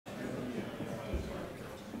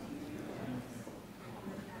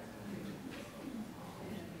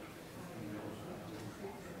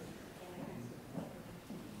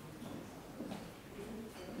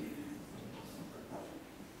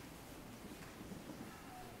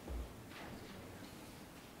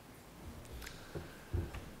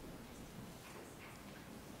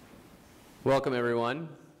Welcome, everyone.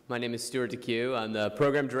 My name is Stuart DeCue. I'm the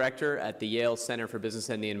program director at the Yale Center for Business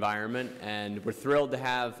and the Environment, and we're thrilled to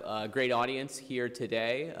have a great audience here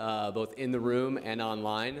today, both in the room and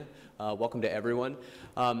online. Welcome to everyone.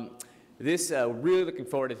 Really looking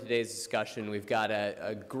forward to today's discussion. We've got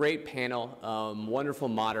a great panel, wonderful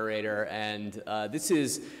moderator, and this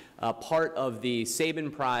is part of the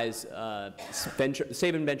Sabin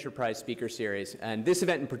Venture Prize Speaker Series. And this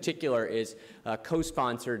event in particular is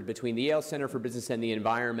co-sponsored between the Yale Center for Business and the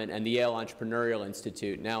Environment and the Yale Entrepreneurial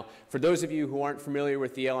Institute. Now, for those of you who aren't familiar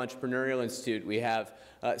with the Yale Entrepreneurial Institute, we have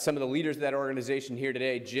some of the leaders of that organization here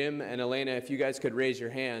today. Jim and Elena, if you guys could raise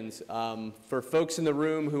your hands. For folks in the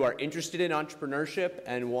room who are interested in entrepreneurship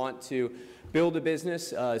and want to build a business,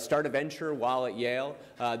 start a venture while at Yale,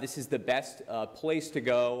 this is the best place to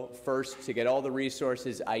go first to get all the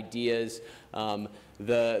resources, ideas, the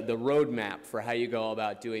roadmap for how you go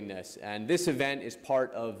about doing this. And this event is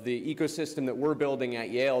part of the ecosystem that we're building at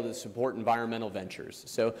Yale to support environmental ventures.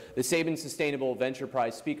 So the Sabin Sustainable Venture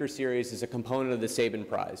Prize Speaker Series is a component of the Sabin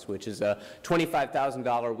Prize, which is a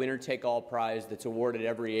 $25,000 winner-take-all prize that's awarded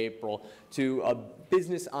every April to a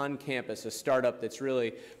business on campus, a startup that's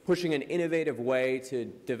really pushing an innovative way to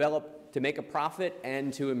develop, to make a profit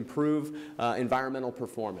and to improve environmental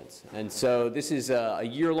performance. And so this is a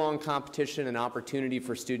year-long competition and opportunity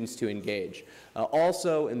for students to engage.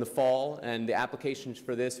 Also in the fall, and the applications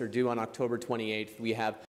for this are due on October 28th, we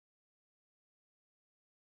have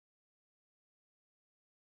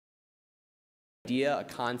a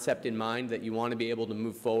concept in mind that you want to be able to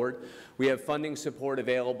move forward. We have funding support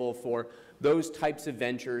available for those types of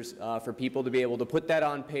ventures for people to be able to put that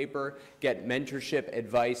on paper, get mentorship,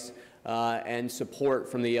 advice, and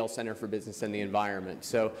support from the Yale Center for Business and the Environment.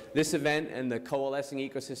 So this event and the coalescing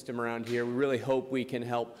ecosystem around here, we really hope we can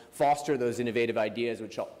help foster those innovative ideas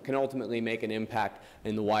which can ultimately make an impact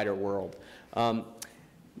in the wider world. You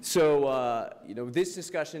know, this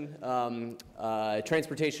discussion,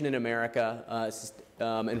 transportation in America,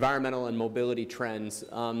 environmental and mobility trends,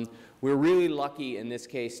 we're really lucky in this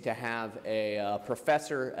case to have a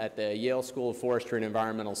professor at the Yale School of Forestry and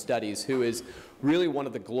Environmental Studies who is really one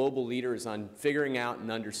of the global leaders on figuring out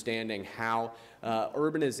and understanding how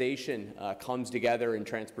urbanization comes together in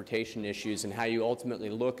transportation issues and how you ultimately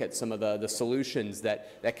look at some of the solutions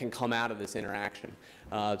that can come out of this interaction.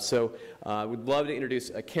 We'd love to introduce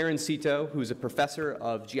Karen Seto, who's a professor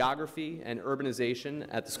of geography and urbanization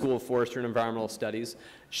at the School of Forestry and Environmental Studies.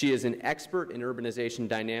 She is an expert in urbanization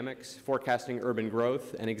dynamics, forecasting urban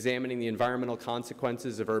growth, and examining the environmental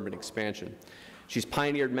consequences of urban expansion. She's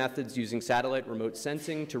pioneered methods using satellite remote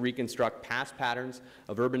sensing to reconstruct past patterns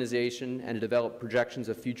of urbanization and to develop projections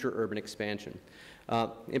of future urban expansion.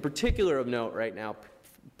 In particular of note right now,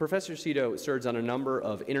 Professor Seto serves on a number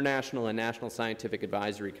of international and national scientific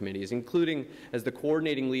advisory committees, including as the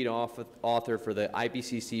coordinating lead author for the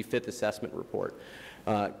IPCC Fifth Assessment Report,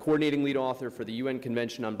 coordinating lead author for the UN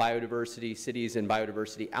Convention on Biodiversity, Cities and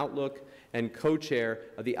Biodiversity Outlook, and co-chair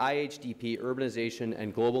of the IHDP Urbanization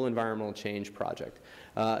and Global Environmental Change Project.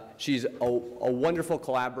 She's a wonderful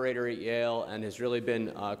collaborator at Yale and has really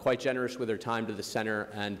been quite generous with her time to the center,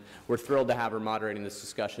 and we're thrilled to have her moderating this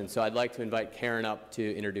discussion. So I'd like to invite Karen up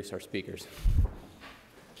to introduce our speakers.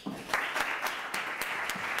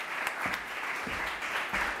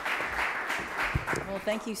 Well,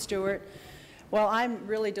 thank you, Stuart. Well, I'm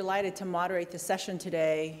really delighted to moderate the session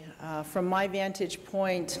today. From my vantage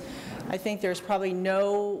point, I think there's probably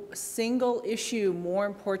no single issue more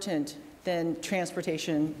important than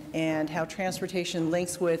transportation and how transportation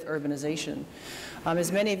links with urbanization.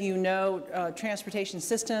 As many of you know, transportation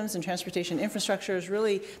systems and transportation infrastructure is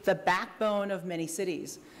really the backbone of many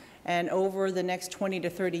cities. And over the next 20 to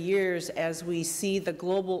 30 years, as we see the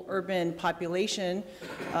global urban population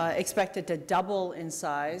expected to double in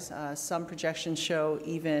size, some projections show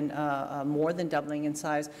even more than doubling in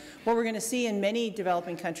size, what we're going to see in many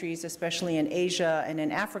developing countries, especially in Asia and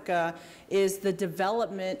in Africa, is the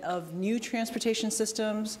development of new transportation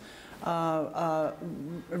systems,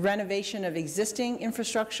 renovation of existing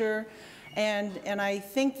infrastructure, and I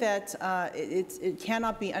think that it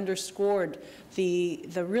cannot be underscored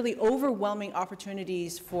the really overwhelming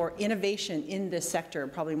opportunities for innovation in this sector,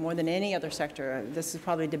 probably more than any other sector. This is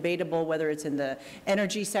probably debatable whether it's in the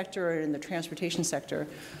energy sector or in the transportation sector.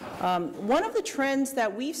 One of the trends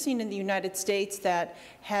that we've seen in the United States that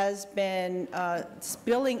has been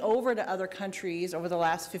spilling over to other countries over the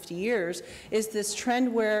last 50 years is this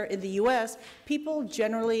trend where in the US, people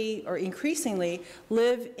generally or increasingly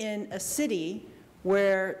live in a city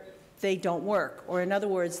where they don't work, or in other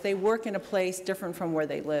words, they work in a place different from where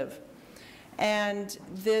they live. And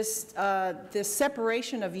this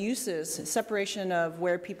separation of uses, separation of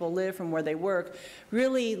where people live from where they work,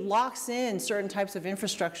 really locks in certain types of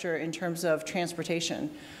infrastructure in terms of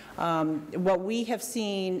transportation. What we have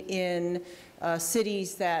seen in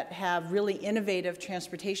cities that have really innovative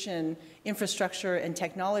transportation infrastructure and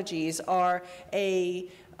technologies are a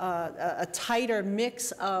tighter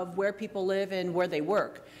mix of where people live and where they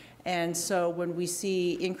work. And so when we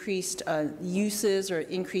see increased uses or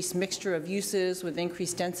increased mixture of uses with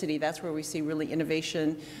increased density, that's where we see really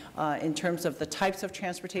innovation in terms of the types of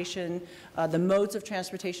transportation, the modes of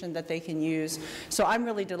transportation that they can use. So I'm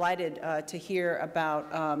really delighted to hear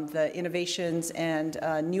about the innovations and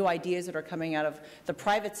new ideas that are coming out of the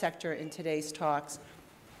private sector in today's talks.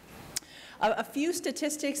 A few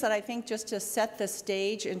statistics that I think just to set the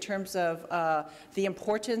stage in terms of the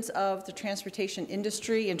importance of the transportation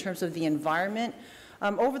industry, in terms of the environment.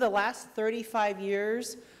 Over the last 35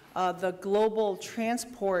 years, the global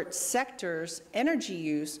transport sector's energy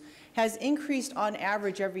use has increased on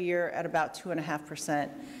average every year at about 2.5%.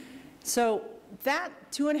 So that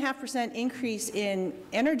 2.5% increase in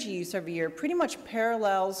energy use every year pretty much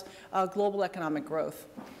parallels global economic growth.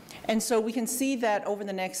 And so we can see that over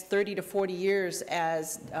the next 30 to 40 years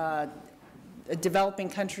as developing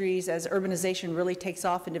countries, as urbanization really takes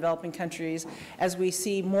off in developing countries, as we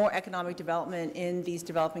see more economic development in these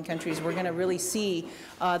developing countries, we're going to really see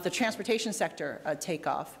the transportation sector take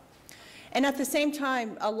off. And at the same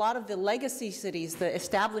time, a lot of the legacy cities, the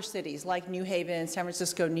established cities like New Haven, San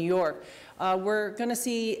Francisco, New York, we're going to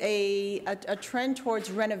see a trend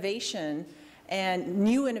towards renovation and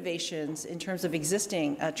new innovations in terms of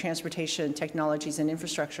existing transportation technologies and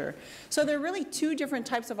infrastructure. So there are really two different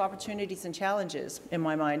types of opportunities and challenges in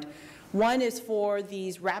my mind. One is for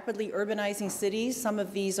these rapidly urbanizing cities. Some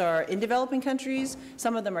of these are in developing countries.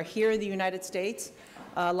 Some of them are here in the United States.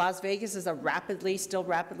 Las Vegas is a still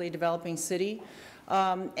rapidly developing city.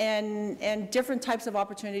 And different types of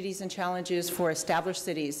opportunities and challenges for established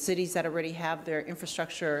cities, cities that already have their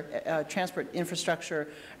infrastructure, transport infrastructure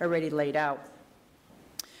already laid out.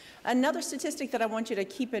 Another statistic that I want you to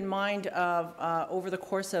keep in mind of over the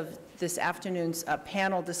course of this afternoon's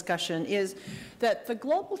panel discussion is that the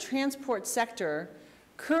global transport sector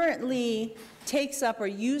currently takes up or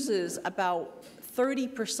uses about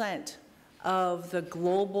 30% of the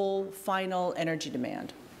global final energy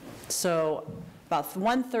demand. So about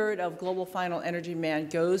 1/3 of global final energy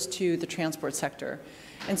demand goes to the transport sector.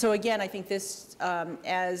 And so again, I think this,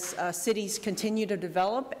 as cities continue to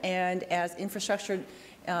develop and as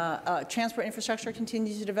transport infrastructure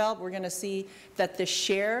continues to develop, we're going to see that the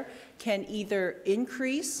share can either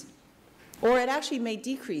increase or it actually may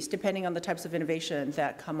decrease depending on the types of innovation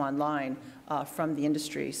that come online from the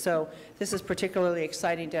industry. So this is particularly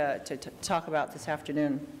exciting to talk about this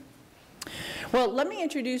afternoon. Well, let me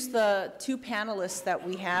introduce the two panelists that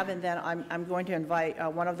we have, and then I'm going to invite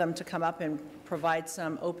one of them to come up and provide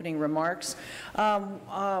some opening remarks.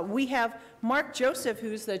 We have Mark Joseph,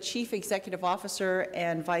 who's the Chief Executive Officer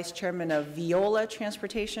and Vice Chairman of Veolia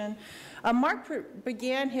Transportation. Mark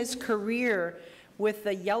began his career with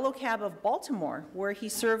the Yellow Cab of Baltimore, where he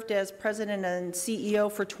served as President and CEO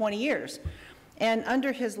for 20 years. And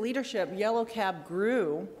under his leadership, Yellow Cab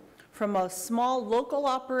grew from a small local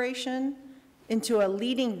operation into a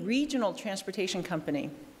leading regional transportation company.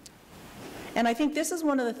 And I think this is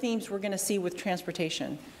one of the themes we're going to see with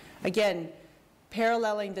transportation. Again,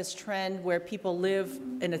 paralleling this trend where people live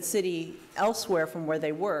in a city elsewhere from where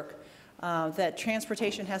they work, that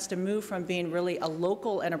transportation has to move from being really a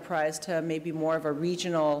local enterprise to maybe more of a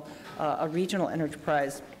regional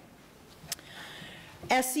enterprise.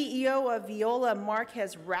 As CEO of Veolia, Mark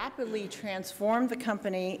has rapidly transformed the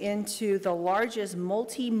company into the largest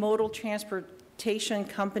multimodal transportation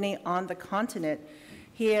company on the continent.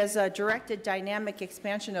 He has directed dynamic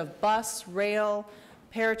expansion of bus, rail,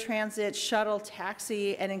 paratransit, shuttle,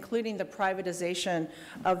 taxi, and including the privatization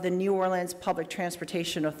of the New Orleans Public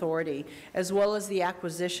Transportation Authority, as well as the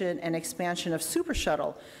acquisition and expansion of Super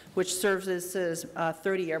Shuttle, which services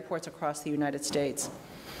 30 airports across the United States.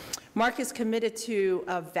 Mark is committed to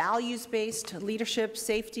values-based leadership,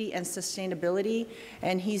 safety, and sustainability,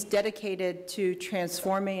 and he's dedicated to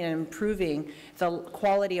transforming and improving the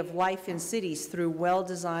quality of life in cities through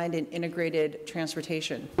well-designed and integrated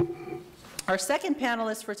transportation. Our second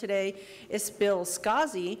panelist for today is Bill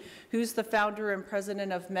Scozzi, who's the founder and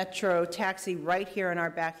president of Metro Taxi right here in our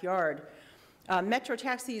backyard. Metro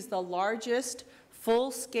Taxi is the largest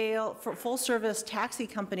full-service taxi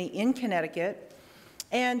company in Connecticut.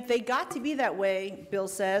 And they got to be that way, Bill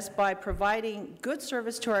says, by providing good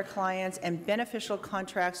service to our clients and beneficial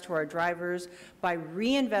contracts to our drivers, by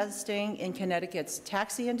reinvesting in Connecticut's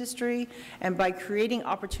taxi industry, and by creating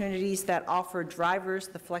opportunities that offer drivers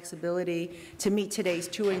the flexibility to meet today's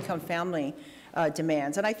two-income family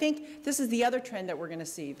demands. And I think this is the other trend that we're going to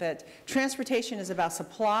see, that transportation is about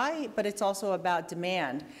supply, but it's also about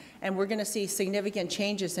demand. And we're going to see significant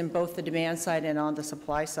changes in both the demand side and on the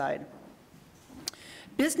supply side.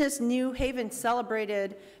 Business New Haven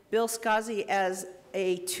celebrated Bill Scazzi as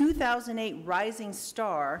a 2008 Rising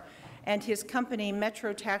Star and his company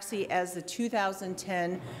Metro Taxi as the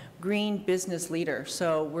 2010 Green Business Leader.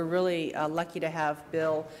 So we're really lucky to have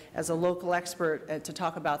Bill as a local expert to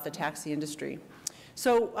talk about the taxi industry.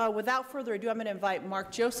 So without further ado, I'm going to invite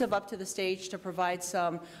Mark Joseph up to the stage to provide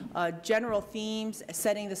some general themes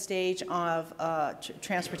setting the stage of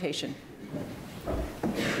transportation.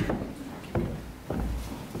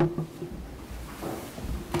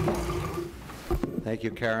 Thank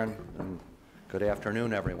you, Karen, and good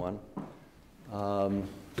afternoon, everyone.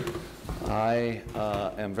 I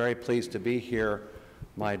am very pleased to be here.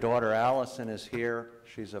 My daughter Allison is here.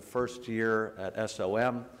 She's a first year at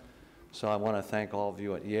SOM, so I want to thank all of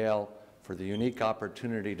you at Yale for the unique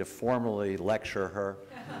opportunity to formally lecture her.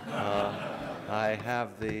 I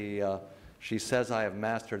have the, she says I have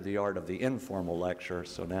mastered the art of the informal lecture,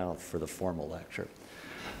 so now for the formal lecture.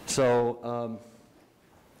 So,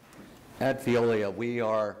 at Veolia, we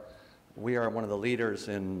are one of the leaders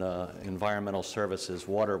in environmental services,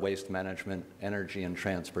 water, waste management, energy, and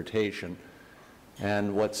transportation.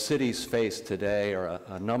 And what cities face today are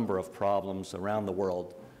a number of problems around the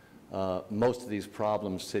world. Most of these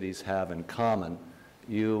problems cities have in common.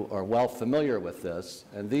 You are well familiar with this,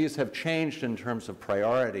 and these have changed in terms of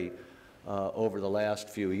priority over the last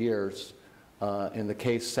few years. In the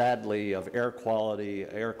case, sadly, of air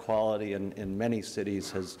quality in many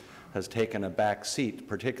cities has taken a back seat,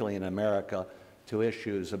 particularly in America, to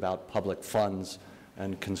issues about public funds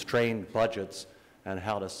and constrained budgets and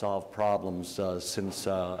how to solve problems since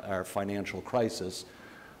our financial crisis.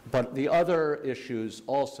 But the other issues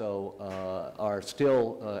also are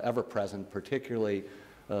still ever present, particularly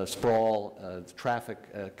sprawl, traffic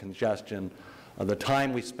congestion, the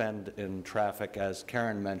time we spend in traffic, as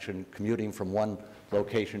Karen mentioned, commuting from one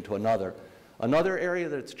location to another. Another area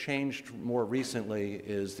that's changed more recently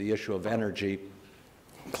is the issue of energy.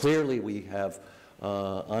 Clearly, we have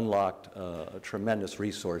unlocked tremendous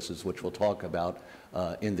resources, which we'll talk about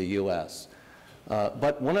in the U.S.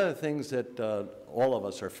 But one of the things that all of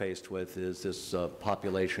us are faced with is this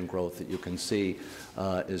population growth that you can see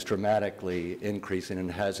is dramatically increasing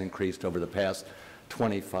and has increased over the past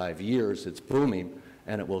 25 years. It's booming,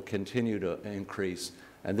 and it will continue to increase.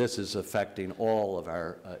 And this is affecting all of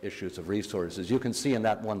our issues of resources. You can see in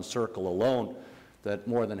that one circle alone that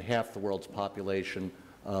more than half the world's population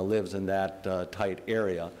lives in that tight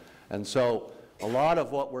area. And so a lot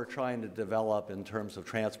of what we're trying to develop in terms of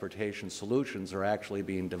transportation solutions are actually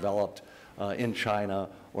being developed in China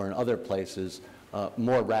or in other places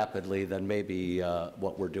more rapidly than maybe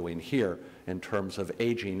what we're doing here in terms of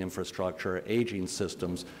aging infrastructure, aging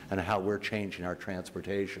systems, and how we're changing our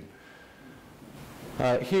transportation.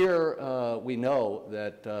 Here we know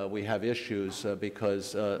that we have issues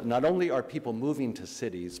because not only are people moving to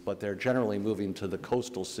cities, but they're generally moving to the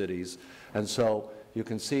coastal cities. And so you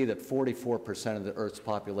can see that 44% of the Earth's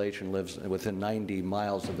population lives within 90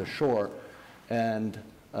 miles of the shore. And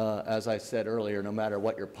as I said earlier, no matter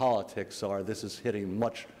what your politics are, this is hitting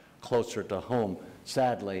much closer to home,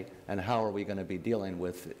 sadly. And how are we going to be dealing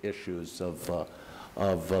with issues of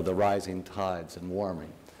the rising tides and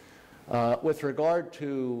warming? With regard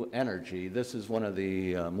to energy, this is one of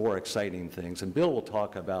the more exciting things, and Bill will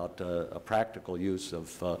talk about a practical use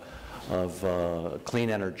of clean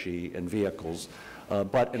energy in vehicles.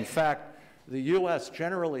 But in fact, the U.S.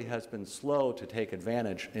 generally has been slow to take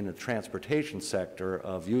advantage in the transportation sector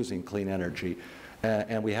of using clean energy,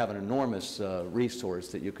 and we have an enormous resource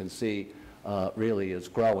that you can see really is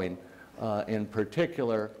growing. In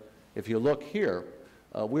particular, if you look here,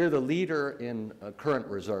 we're the leader in current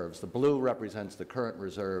reserves. The blue represents the current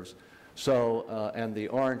reserves, so, and the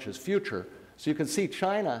orange is future. So you can see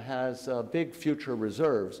China has big future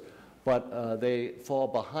reserves, but they fall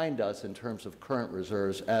behind us in terms of current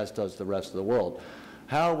reserves, as does the rest of the world.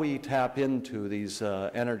 How we tap into these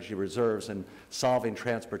energy reserves and solving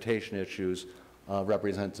transportation issues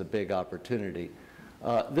represents a big opportunity.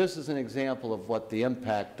 This is an example of what the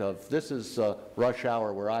impact of, this is rush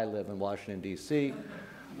hour where I live in Washington, D.C.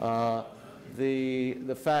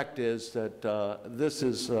 the fact is that this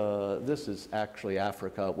is actually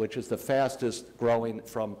Africa, which is the fastest growing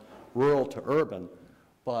from rural to urban,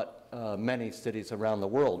 but many cities around the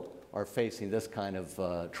world are facing this kind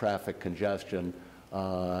of traffic congestion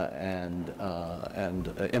and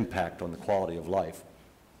impact on the quality of life.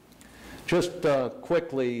 Just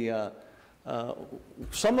quickly,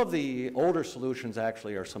 some of the older solutions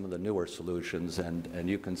actually are some of the newer solutions, and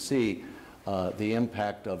you can see the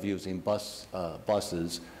impact of using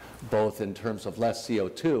buses, both in terms of less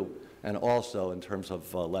CO2 and also in terms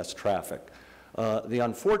of less traffic. The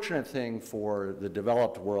unfortunate thing for the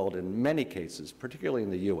developed world in many cases, particularly in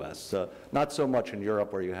the US, not so much in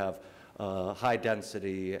Europe where you have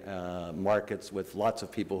high-density markets with lots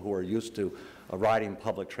of people who are used to riding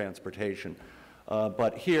public transportation.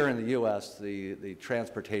 But here in the U.S., the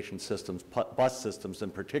transportation systems, bus systems in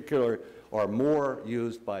particular, are more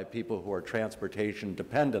used by people who are transportation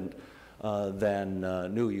dependent than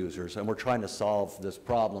new users. And we're trying to solve this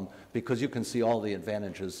problem because you can see all the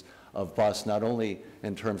advantages of bus, not only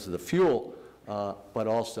in terms of the fuel, but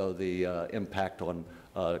also the impact on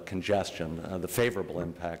congestion, the favorable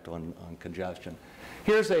impact on congestion.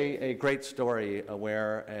 Here's a great story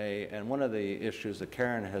and one of the issues that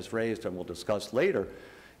Karen has raised and we'll discuss later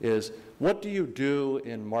is what do you do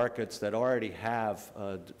in markets that already have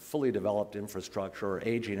fully developed infrastructure or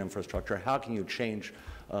aging infrastructure? How can you change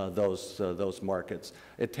those markets?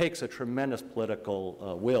 It takes a tremendous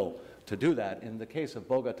political will to do that. In the case of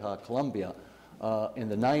Bogota, Colombia, in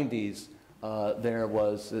the 90s, there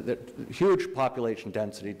was huge population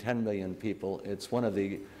density, 10 million people. It's one of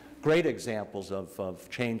the great examples of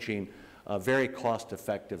changing a very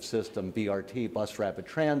cost-effective system, BRT, bus rapid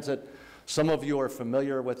transit. Some of you are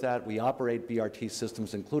familiar with that. We operate BRT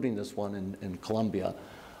systems, including this one in Colombia.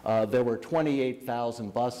 There were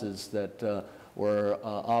 28,000 buses that were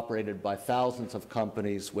operated by thousands of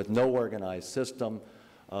companies with no organized system.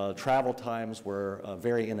 Travel times were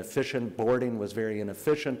very inefficient. Boarding was very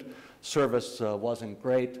inefficient. Service wasn't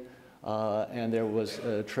great. And there was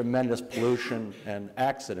tremendous pollution and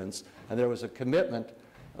accidents. And there was a commitment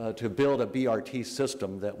to build a BRT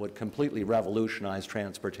system that would completely revolutionize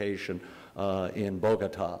transportation in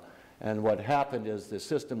Bogota. And what happened is the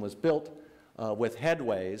system was built with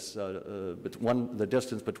headways, the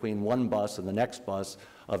distance between one bus and the next bus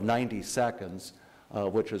of 90 seconds,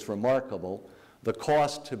 which is remarkable. The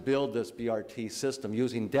cost to build this BRT system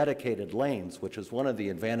using dedicated lanes, which is one of the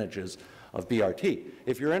advantages of BRT.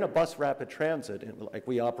 If you're in a bus rapid transit, like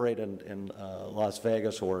we operate in Las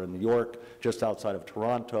Vegas or in New York, just outside of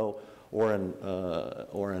Toronto, or in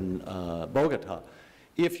Bogota,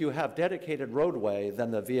 if you have dedicated roadway, then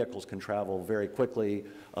the vehicles can travel very quickly.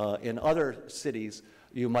 In other cities,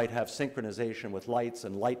 you might have synchronization with lights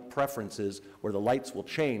and light preferences where the lights will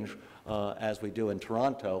change as we do in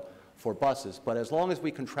Toronto for buses. But as long as we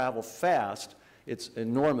can travel fast, it's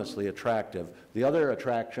enormously attractive. The other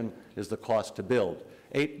attraction is the cost to build.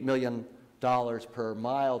 $8 million per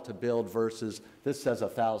mile to build versus, this says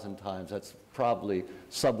 1,000 times. That's probably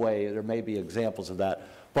subway. There may be examples of that.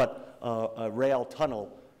 But a rail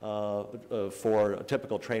tunnel for a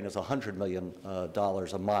typical train is $100 million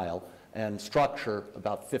a mile, and structure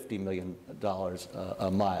about $50 million a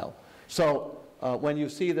mile. So when you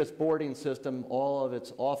see this boarding system, all of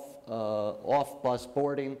it's off-bus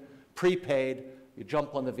boarding, prepaid, you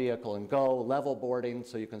jump on the vehicle and go, level boarding,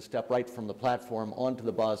 so you can step right from the platform onto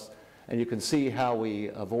the bus, and you can see how we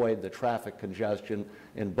avoid the traffic congestion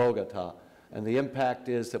in Bogota. And the impact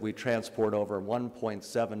is that we transport over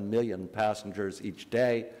 1.7 million passengers each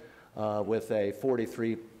day with a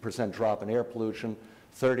 43% drop in air pollution,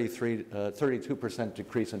 32%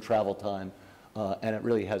 decrease in travel time, and it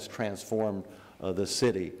really has transformed the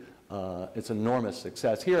city. It's an enormous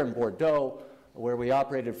success. Here in Bordeaux, where we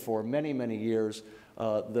operated for many, many years,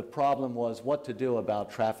 the problem was what to do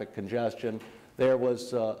about traffic congestion. There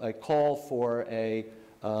was a call for a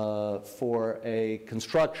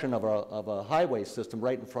construction of a highway system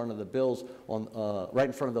right in front of the right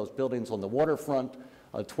in front of those buildings on the waterfront,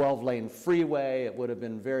 a 12-lane freeway. It would have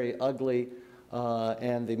been very ugly,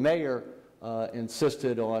 and the mayor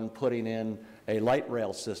insisted on putting in a light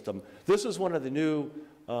rail system. This is one of the new,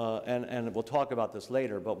 and we'll talk about this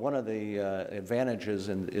later, but one of the advantages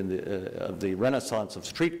of the renaissance of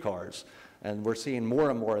streetcars, and we're seeing more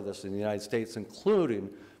and more of this in the United States, including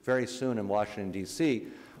very soon in Washington, D.C.,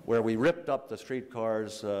 where we ripped up the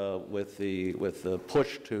streetcars with the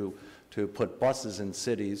push to put buses in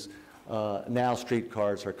cities. Now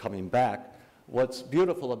streetcars are coming back. What's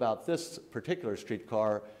beautiful about this particular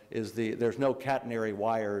streetcar is there's no catenary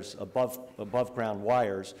wires above ground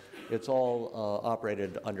wires. It's all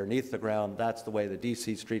operated underneath the ground. That's the way the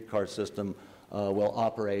DC streetcar system will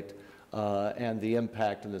operate. And the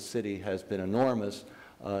impact in the city has been enormous,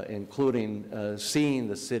 including seeing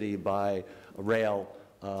the city by rail,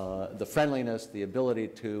 the friendliness, the ability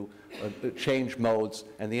to change modes,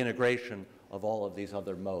 and the integration of all of these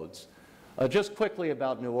other modes. Just quickly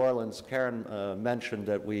about New Orleans, Karen mentioned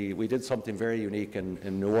that we did something very unique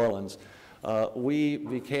in New Orleans. We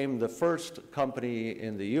became the first company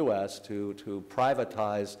in the U.S. to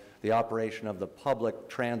privatize the operation of the public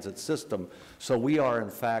transit system. So we are, in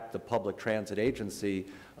fact, the public transit agency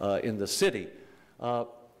in the city.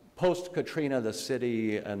 Post-Katrina, the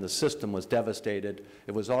city and the system was devastated.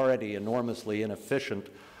 It was already enormously inefficient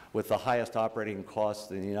with the highest operating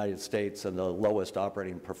costs in the United States and the lowest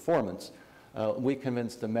operating performance. We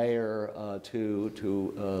convinced the mayor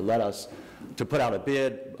to let us to put out a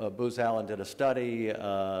bid. Booz Allen did a study,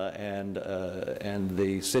 and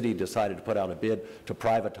the city decided to put out a bid to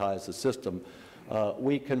privatize the system.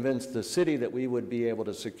 We convinced the city that we would be able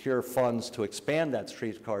to secure funds to expand that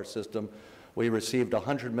streetcar system. We received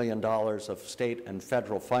 $100 million of state and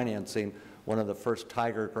federal financing, one of the first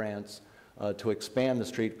Tiger grants, to expand the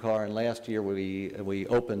streetcar. And last year we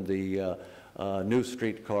opened the new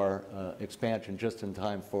streetcar expansion just in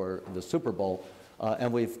time for the Super Bowl,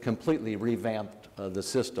 and we've completely revamped the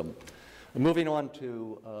system. Moving on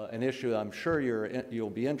to an issue I'm sure you'll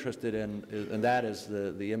be interested in, and that is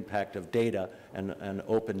the impact of data and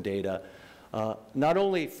open data, not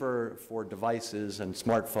only for devices and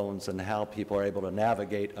smartphones and how people are able to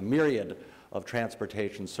navigate a myriad of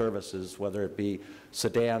transportation services, whether it be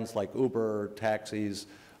sedans like Uber, taxis,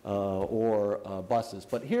 or buses.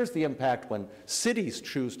 But here's the impact when cities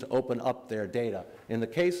choose to open up their data. In the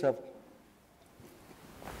case of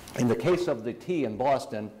the T in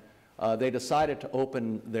Boston, they decided to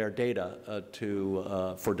open their data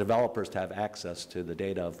for developers to have access to the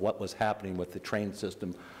data of what was happening with the train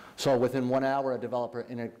system. So within 1 hour, a developer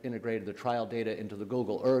integrated the trial data into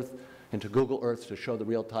Google Earth to show the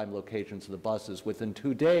real-time locations of the buses. Within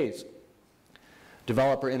 2 days,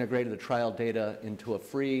 developer integrated the trial data into a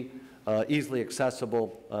free, easily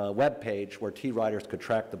accessible web page where T-riders could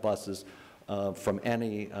track the buses from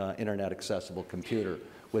any internet-accessible computer.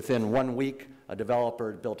 Within 1 week, a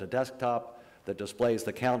developer built a desktop that displays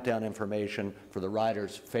the countdown information for the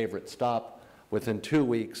rider's favorite stop. Within 2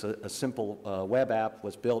 weeks, a simple web app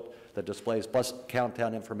was built that displays bus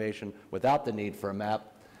countdown information without the need for a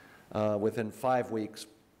map. Within 5 weeks,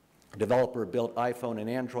 a developer built iPhone and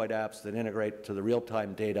Android apps that integrate to the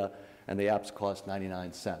real-time data, and the apps cost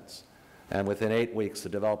 99 cents. And within 8 weeks, the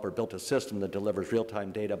developer built a system that delivers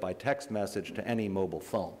real-time data by text message to any mobile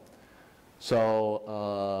phone.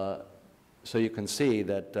 So, so you can see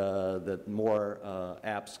that, that more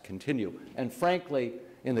apps continue. And frankly,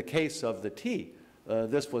 in the case of the T,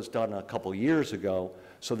 this was done a couple years ago,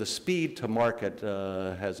 so the speed to market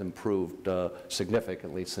has improved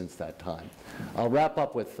significantly since that time. I'll wrap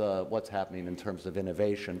up with what's happening in terms of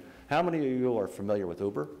innovation. How many of you are familiar with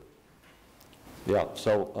Uber? Yeah,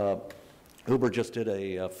 so Uber just did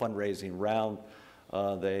a fundraising round.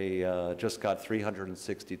 They just got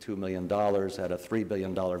 $362 million at a $3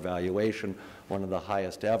 billion valuation, one of the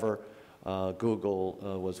highest ever.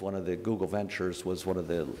 Google Ventures was one of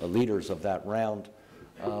the leaders of that round.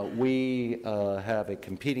 We have a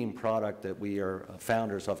competing product that we are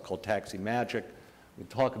founders of called Taxi Magic. We'll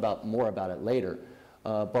talk more about it later.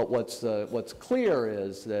 But what's clear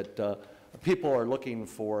is that people are looking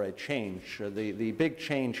for a change. The big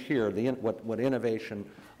change here, what innovation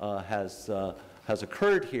has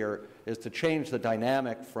occurred here, is to change the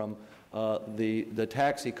dynamic from the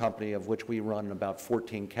taxi company, of which we run about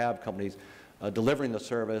 14 cab companies, delivering the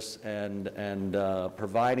service and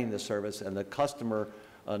providing the service, and the customer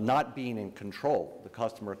not being in control, the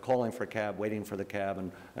customer calling for a cab, waiting for the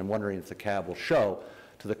cab, and wondering if the cab will show,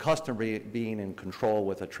 to the customer being in control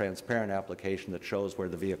with a transparent application that shows where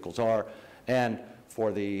the vehicles are, and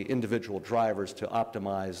for the individual drivers to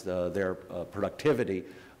optimize their productivity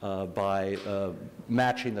by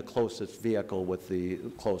matching the closest vehicle with the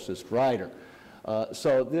closest rider.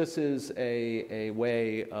 So this is a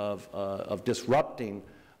way of disrupting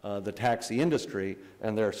the taxi industry,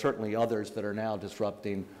 and there are certainly others that are now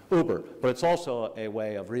disrupting Uber. But it's also a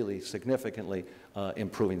way of really significantly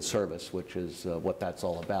improving service, which is what that's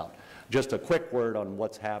all about. Just a quick word on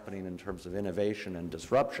what's happening in terms of innovation and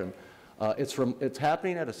disruption. It's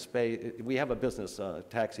happening at a space. We have a business,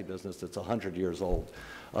 taxi business, that's 100 years old.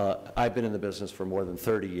 I've been in the business for more than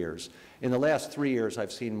 30 years. In the last 3 years,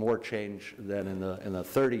 I've seen more change than in the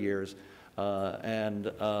 30 years.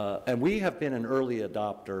 And we have been an early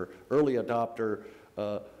adopter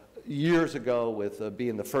years ago with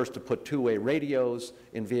being the first to put two-way radios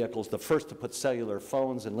in vehicles, the first to put cellular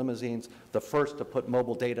phones in limousines, the first to put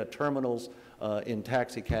mobile data terminals in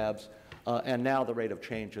taxi cabs, and now the rate of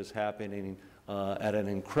change is happening at an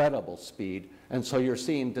incredible speed. And so you're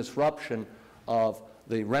seeing disruption of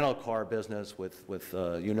the rental car business with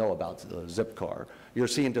you know about Zipcar. You're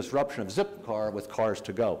seeing disruption of Zipcar with cars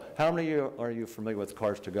to go. How many of you are you familiar with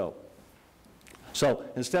cars to go? So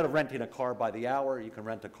instead of renting a car by the hour, you can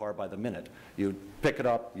rent a car by the minute. You pick it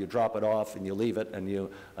up, you drop it off, and you leave it, and you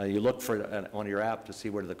look for it on your app to see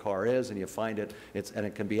where the car is, and you find it, and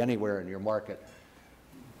it can be anywhere in your market.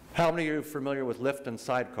 How many of you are familiar with Lyft and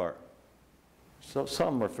Sidecar? So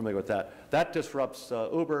some are familiar with that. That disrupts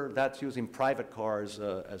Uber. That's using private cars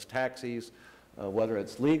as taxis. Whether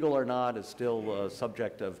it's legal or not is still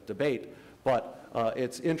subject of debate, but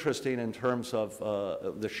it's interesting in terms of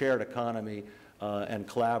the shared economy and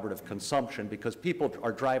collaborative consumption, because people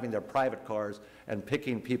are driving their private cars and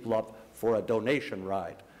picking people up for a donation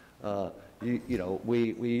ride. You know,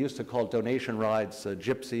 we used to call donation rides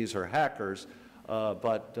gypsies or hackers,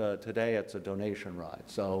 but today it's a donation ride.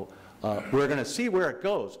 So we're going to see where it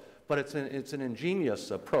goes, but it's an ingenious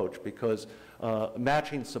approach, because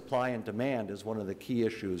matching supply and demand is one of the key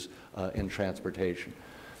issues in transportation.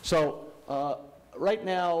 So right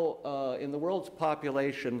now, in the world's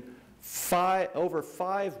population, over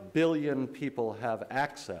 5 billion people have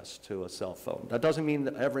access to a cell phone. That doesn't mean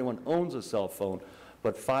that everyone owns a cell phone,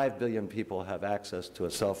 but 5 billion people have access to a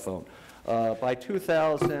cell phone. By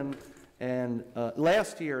 2000, and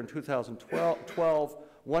last year in 2012,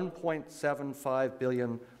 1.75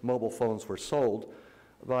 billion mobile phones were sold.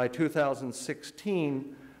 By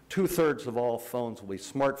 2016, 2/3 of all phones will be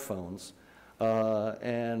smartphones.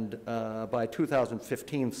 And by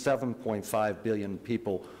 2015, 7.5 billion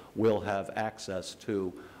people will have access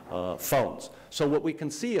to phones. So what we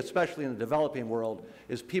can see, especially in the developing world,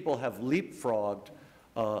 is people have leapfrogged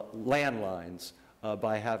landlines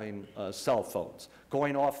by having cell phones,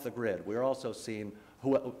 going off the grid. We're also seeing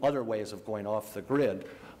other ways of going off the grid,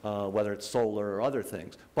 whether it's solar or other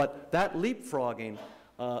things. But that leapfrogging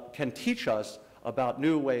can teach us about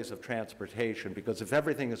new ways of transportation, because if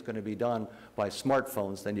everything is going to be done by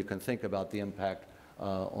smartphones, then you can think about the impact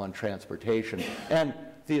on transportation. And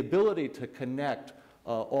the ability to connect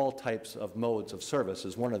all types of modes of service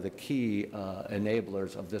is one of the key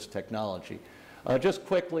enablers of this technology. Just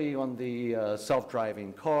quickly on the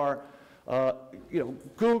self-driving car, you know,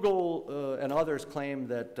 Google and others claim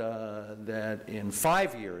that, that in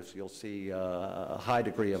 5 years you'll see a high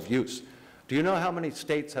degree of use. Do you know how many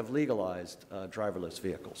states have legalized driverless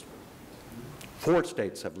vehicles? 4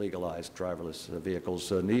 states have legalized driverless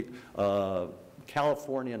vehicles.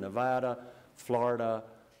 California, Nevada, Florida,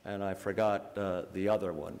 and I forgot the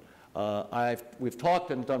other one. We've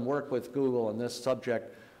talked and done work with Google on this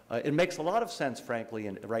subject. It makes a lot of sense, frankly,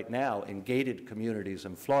 right now in gated communities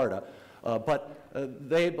in Florida. But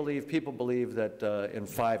people believe that in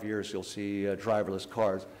 5 years you'll see driverless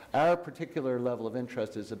cars. Our particular level of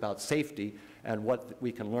interest is about safety and what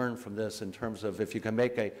we can learn from this in terms of if you can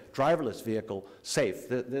make a driverless vehicle safe.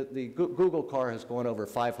 The Google car has gone over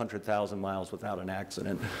 500,000 miles without an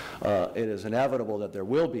accident. It is inevitable that there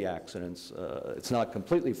will be accidents. It's not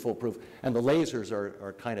completely foolproof, and the lasers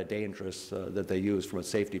are kind of dangerous that they use from a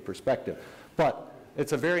safety perspective. But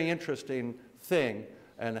it's a very interesting thing,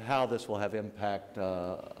 and how this will have impact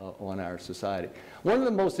on our society. One of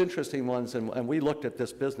the most interesting ones, and we looked at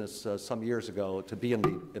this business some years ago to be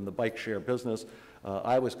in the bike share business.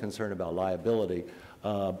 I was concerned about liability,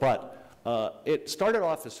 but it started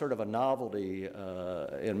off as sort of a novelty,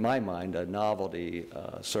 in my mind, a novelty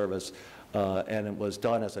service, and it was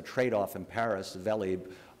done as a trade-off in Paris,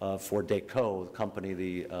 Velib, for Deco, the company,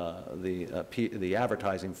 the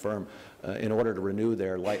advertising firm, in order to renew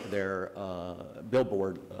their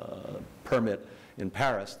billboard permit in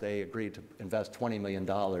Paris. They agreed to invest $20 million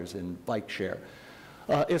in bike share.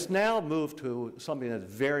 It's now moved to something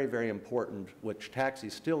that's very, very important, which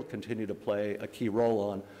taxis still continue to play a key role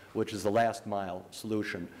on, which is the last mile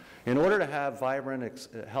solution. In order to have vibrant,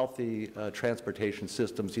 healthy transportation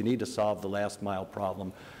systems, you need to solve the last mile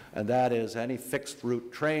problem. And that is any fixed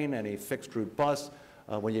route train, any fixed route bus.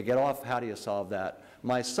 When you get off, how do you solve that?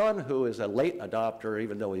 My son, who is a late adopter,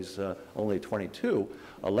 even though he's only 22,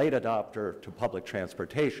 a late adopter to public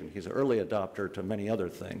transportation. He's an early adopter to many other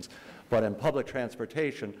things. But in public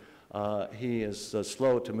transportation, he is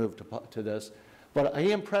slow to move to this. But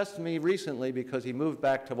he impressed me recently because he moved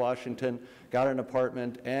back to Washington, got an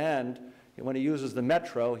apartment, and when he uses the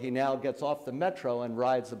metro, he now gets off the metro and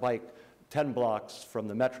rides the bike 10 blocks from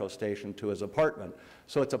the metro station to his apartment.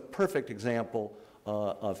 So it's a perfect example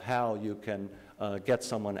of how you can get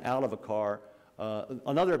someone out of a car.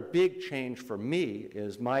 Another big change for me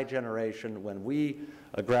is my generation, when we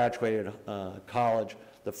graduated college,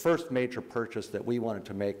 the first major purchase that we wanted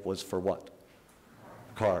to make was for what?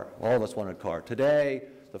 Car. All of us wanted a car. Today,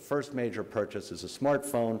 the first major purchase is a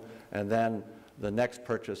smartphone, and then the next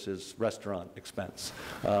purchase is restaurant expense.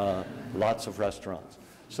 Lots of restaurants.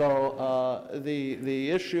 So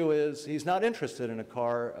the issue is he's not interested in a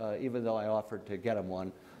car, even though I offered to get him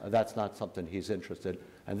one. That's not something he's interested in,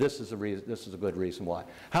 and this is a good reason why.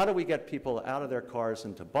 How do we get people out of their cars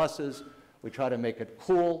into buses? We try to make it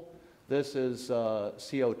cool. This is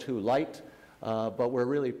CO2 light, but we're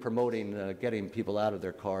really promoting getting people out of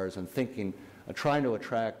their cars and thinking, trying to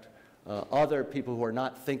attract other people who are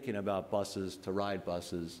not thinking about buses to ride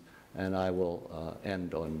buses, and I will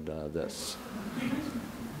end on this.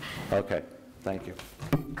 Okay, thank you.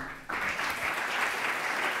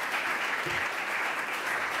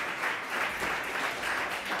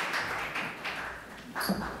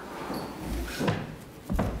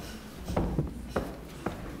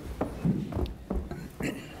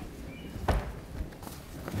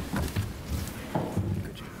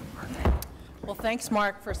 Well, thanks,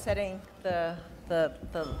 Mark, for setting the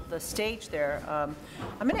stage there. I'm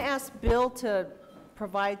going to ask Bill to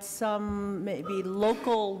provide some maybe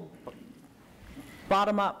local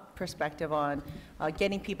bottom-up perspective on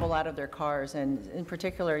getting people out of their cars, and in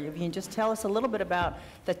particular, if you can just tell us a little bit about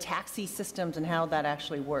the taxi systems and how that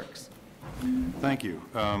actually works. Thank you.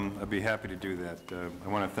 I'd be happy to do that. I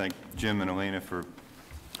want to thank Jim and Elena for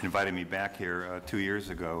inviting me back here 2 years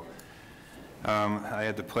ago. I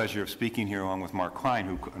had the pleasure of speaking here along with Mark Klein,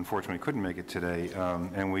 who unfortunately couldn't make it today,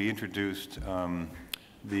 and we introduced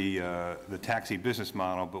the taxi business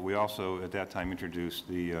model, but we also at that time introduced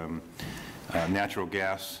the natural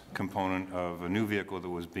gas component of a new vehicle that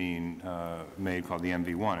was being made called the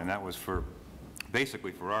MV1, and that was for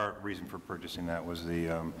basically for our reason for purchasing that was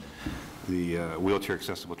the wheelchair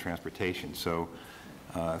accessible transportation. So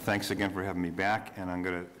thanks again for having me back, and I'm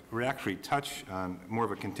going to actually touch on more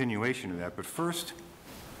of a continuation of that. But first,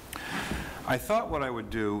 I thought what I would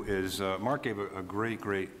do is, Mark gave a great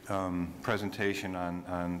presentation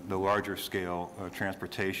on the larger scale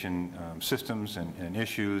transportation systems and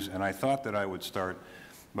issues, and I thought that I would start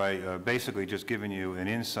by basically just giving you an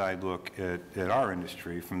inside look at our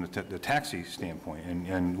industry from the taxi standpoint,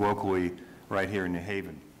 and locally right here in New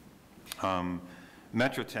Haven.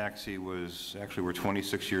 Metro Taxi we're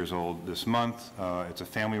 26 years old this month. It's a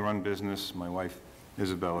family-run business. My wife,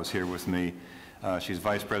 Isabel, is here with me. She's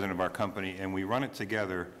vice president of our company, and we run it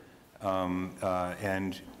together.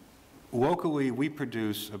 And locally, we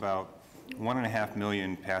produce about 1.5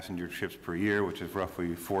 million passenger trips per year, which is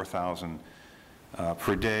roughly 4,000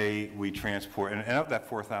 per day. We transport, and of that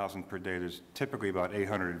 4,000 per day, there's typically about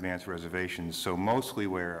 800 advance reservations, so mostly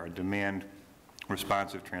where our demand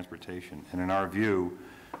responsive transportation. And in our view,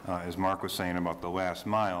 as Mark was saying about the last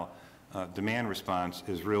mile, demand response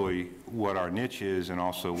is really what our niche is, and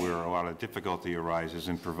also where a lot of difficulty arises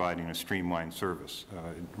in providing a streamlined service.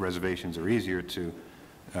 Reservations are easier to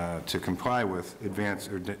comply with. Advance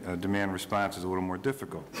or demand response is a little more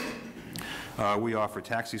difficult. We offer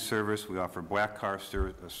taxi service. We offer black car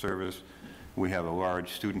service. We have a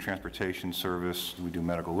large student transportation service. We do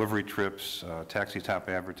medical livery trips, taxi top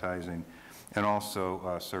advertising, and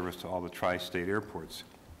also service to all the tri-state airports.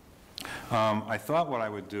 I thought what I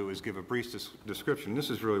would do is give a brief description. This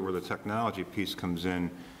is really where the technology piece comes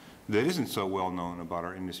in that isn't so well known about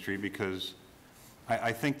our industry, because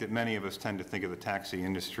I think that many of us tend to think of the taxi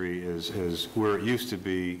industry as where it used to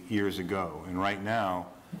be years ago. And right now,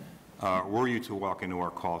 were you to walk into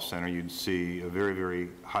our call center, you'd see a very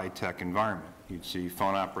high-tech environment. You'd see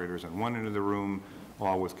phone operators on one end of the room,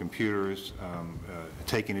 all with computers,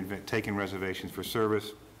 taking reservations for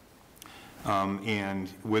service. And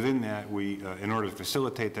within that, we, in order to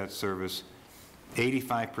facilitate that service,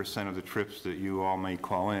 85% of the trips that you all may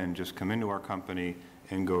call in just come into our company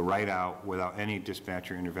and go right out without any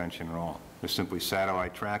dispatcher intervention at all. There's simply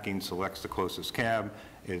satellite tracking, selects the closest cab,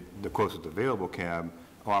 the closest available cab,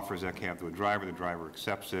 offers that cab to a driver, the driver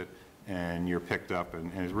accepts it, and you're picked up.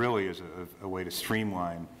 And it really is a way to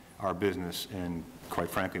streamline our business. And quite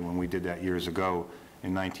frankly, when we did that years ago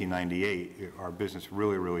in 1998, our business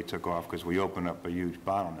really took off because we opened up a huge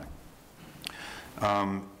bottleneck.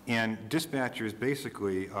 And dispatchers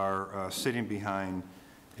basically are sitting behind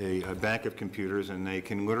a bank of computers, and they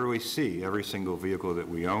can literally see every single vehicle that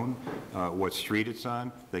we own, what street it's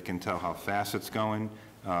on. They can tell how fast it's going.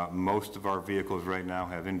 Most of our vehicles right now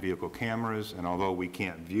have in-vehicle cameras, and although we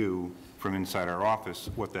can't view from inside our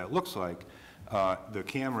office what that looks like. The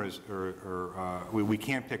cameras we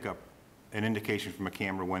can't pick up an indication from a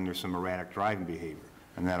camera when there's some erratic driving behavior,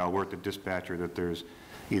 and that'll alert the dispatcher that there's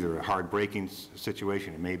either a hard braking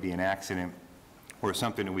situation, it may be an accident, or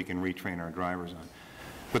something that we can retrain our drivers on.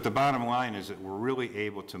 But the bottom line is that we're really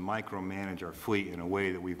able to micromanage our fleet in a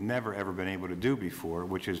way that we've never ever been able to do before,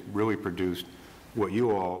 which has really produced what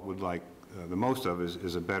you all would like the most of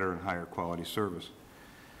is a better and higher quality service.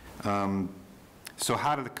 So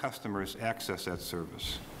how do the customers access that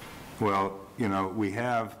service? Well, you know, we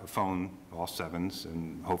have a phone, all sevens,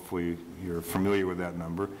 and hopefully you're familiar with that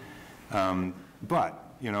number.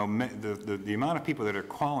 But, you know, the amount of people that are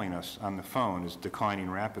calling us on the phone is declining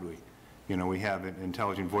rapidly. You know, we have an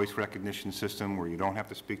intelligent voice recognition system where you don't have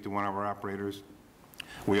to speak to one of our operators.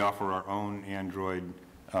 We offer our own Android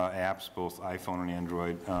apps, both iPhone and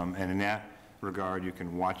Android, and in that regard, you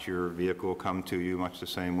can watch your vehicle come to you much the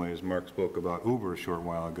same way as Mark spoke about Uber a short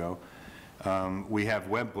while ago. We have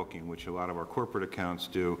web booking, which a lot of our corporate accounts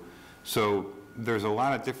do. So there's a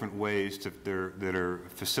lot of different ways that are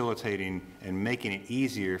facilitating and making it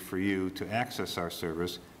easier for you to access our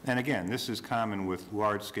service. And again, this is common with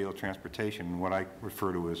large-scale transportation, what I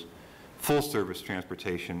refer to as full-service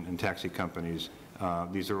transportation and taxi companies.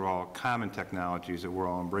 These are all common technologies that we're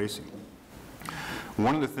all embracing.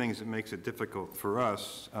 One of the things that makes it difficult for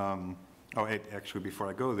us, actually before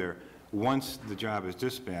I go there, once the job is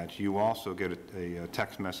dispatched, you also get a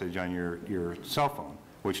text message on your cell phone,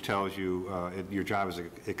 which tells you your job is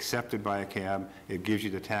accepted by a cab. It gives you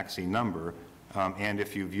the taxi number, and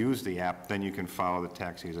if you've used the app, then you can follow the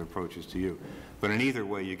taxi as it approaches to you. But in either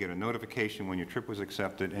way, you get a notification when your trip was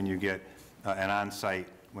accepted, and you get an on-site,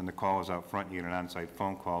 when the call is out front, you get an on-site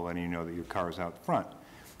phone call letting you know that your car is out front.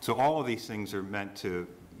 So all of these things are meant to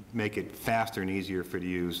make it faster and easier for you to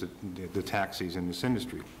use the taxis in this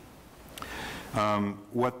industry.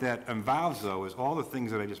 What that involves, though, is all the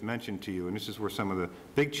things that I just mentioned to you, and this is where some of the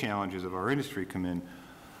big challenges of our industry come in.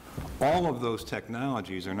 All of those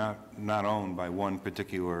technologies are not owned by one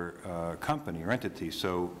particular company or entity.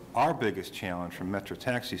 So our biggest challenge from Metro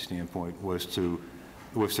Taxi standpoint was to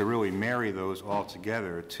really marry those all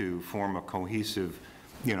together to form a cohesive,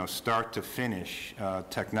 you know, start to finish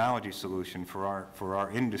technology solution for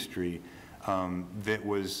our industry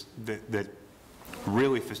that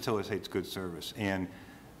really facilitates good service. And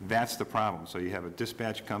that's the problem. So you have a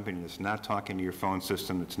dispatch company that's not talking to your phone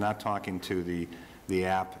system, that's not talking to the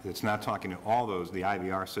app, that's not talking to all those, the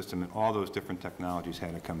IVR system, and all those different technologies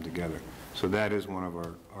had to come together. So that is one of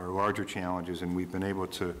our larger challenges, and we've been able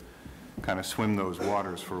to kind of swim those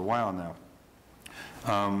waters for a while now.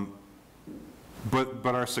 But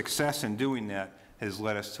our success in doing that has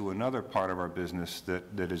led us to another part of our business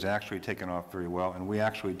that has actually taken off very well, and we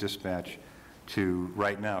actually dispatch to,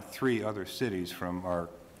 right now, 3 other cities from our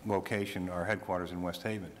location, our headquarters in West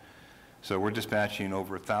Haven. So we're dispatching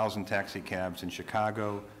over 1,000 taxi cabs in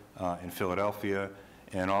Chicago, in Philadelphia,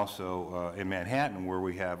 and also in Manhattan, where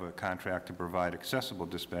we have a contract to provide accessible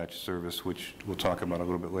dispatch service, which we'll talk about a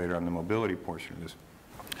little bit later on the mobility portion of this.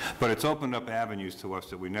 But it's opened up avenues to us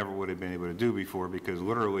that we never would have been able to do before, because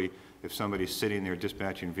literally, if somebody's sitting there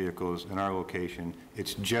dispatching vehicles in our location,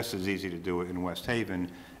 it's just as easy to do it in West Haven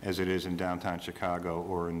as it is in downtown Chicago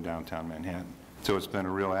or in downtown Manhattan. So it's been a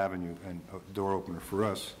real avenue and a door opener for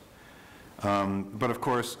us. But of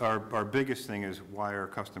course, our biggest thing is why are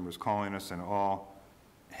customers calling us, and all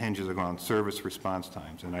hinges on service response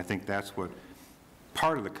times. And I think that's what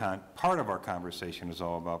part of our conversation is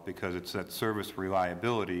all about, because it's that service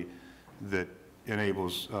reliability that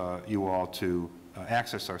enables you all to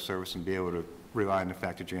access our service and be able to rely on the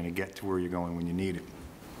fact that you're going to get to where you're going when you need it.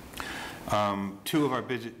 2 of our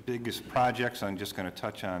biggest projects I'm just going to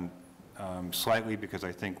touch on slightly, because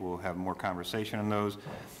I think we'll have more conversation on those.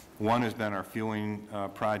 One has been our fueling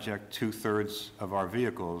project. 2/3 of our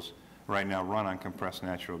vehicles right now run on compressed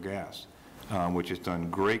natural gas, which has done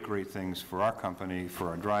great things for our company, for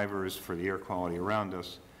our drivers, for the air quality around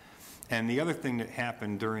us. And the other thing that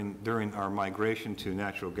happened during our migration to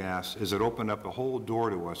natural gas is it opened up a whole door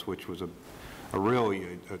to us, which was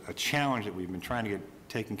a challenge that we've been trying to get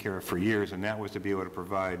taken care of for years, and that was to be able to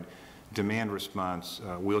provide demand response,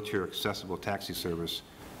 wheelchair accessible taxi service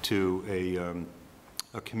to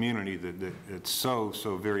a community that so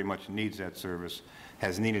very much needs that service,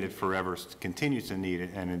 has needed it forever, continues to need it,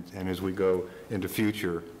 and as we go into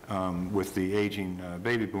future with the aging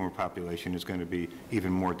baby boomer population, is going to be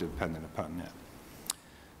even more dependent upon that.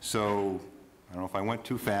 So I don't know if I went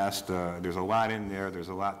too fast. There's a lot in there. There's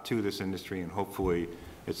a lot to this industry, and hopefully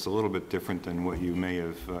it's a little bit different than what you may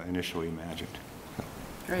have initially imagined.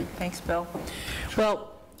 Great. Thanks, Bill.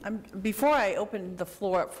 Well, Before I open the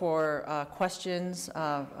floor up for questions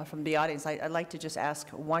from the audience, I'd like to just ask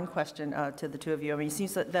one question to the two of you. I mean, it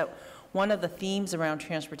seems that one of the themes around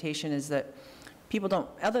transportation is that people don't,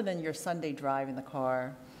 other than your Sunday drive in the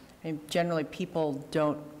car, and generally people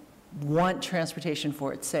don't want transportation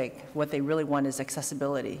for its sake. What they really want is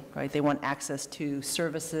accessibility, right? They want access to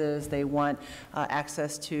services, they want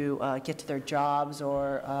access to get to their jobs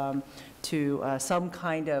or to some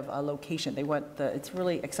kind of location. They want it's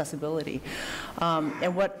really accessibility.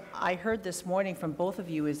 And what I heard this morning from both of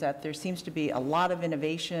you is that there seems to be a lot of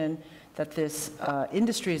innovation, that this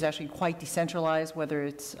industry is actually quite decentralized, whether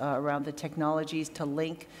it's around the technologies to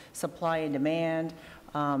link supply and demand.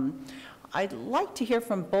 I'd like to hear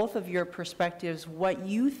from both of your perspectives what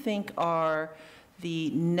you think are the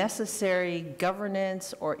necessary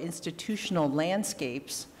governance or institutional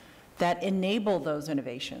landscapes that enable those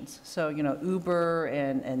innovations. So, you know, Uber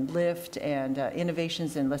and Lyft and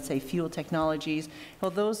innovations in, let's say, fuel technologies, will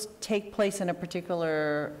those take place in a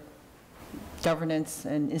particular governance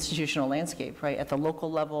and institutional landscape, right, at the local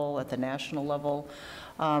level, at the national level?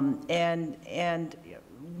 And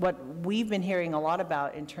what we've been hearing a lot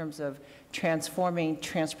about in terms of transforming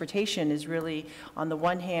transportation is really, on the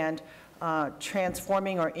one hand,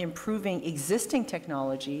 transforming or improving existing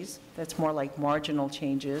technologies, that's more like marginal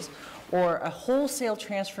changes, or a wholesale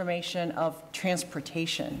transformation of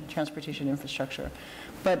transportation infrastructure.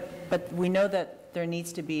 But we know that there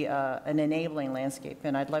needs to be an enabling landscape,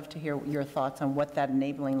 and I'd love to hear your thoughts on what that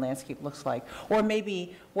enabling landscape looks like, or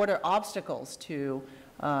maybe what are obstacles to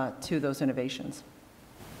those innovations.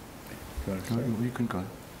 You can go.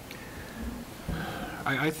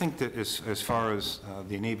 I think that as far as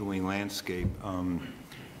the enabling landscape,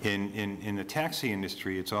 in the taxi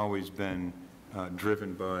industry, it's always been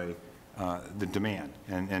driven by the demand,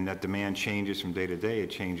 and that demand changes from day to day.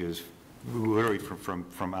 It changes literally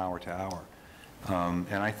from hour to hour.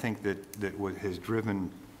 And I think that what has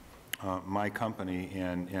driven my company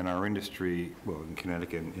and our industry, well, in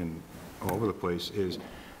Connecticut and all over the place, is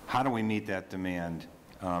how do we meet that demand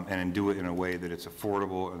and do it in a way that it's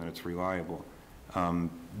affordable and that it's reliable.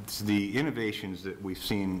 The innovations that we've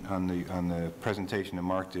seen on the presentation that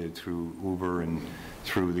Mark did through Uber and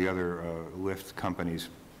through the other Lyft companies,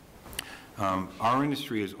 our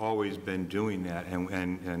industry has always been doing that,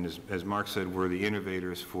 and as Mark said, we're the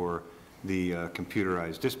innovators for the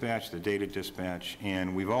computerized dispatch, the data dispatch,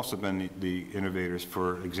 and we've also been the innovators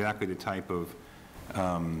for exactly the type of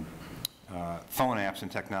phone apps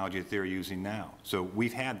and technology that they're using now. So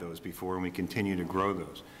we've had those before, and we continue to grow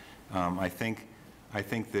those. I think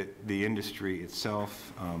that the industry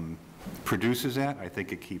itself produces that. I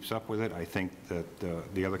think it keeps up with it. I think that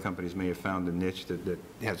the other companies may have found a niche that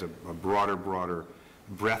has a broader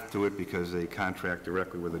breadth to it because they contract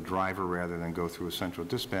directly with a driver rather than go through a central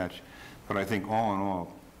dispatch. But I think all in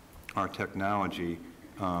all, our technology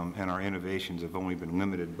and our innovations have only been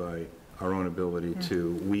limited by our own ability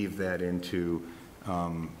to weave that into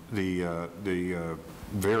the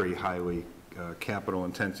very highly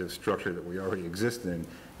capital-intensive structure that we already exist in,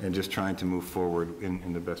 and just trying to move forward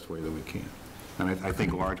in the best way that we can. And I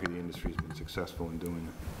think largely the industry has been successful in doing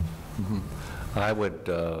it. Mm-hmm. I would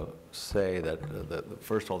say that,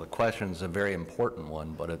 first of all, the question is a very important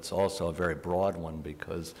one, but it's also a very broad one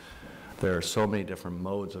because there are so many different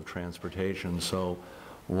modes of transportation. So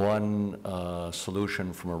one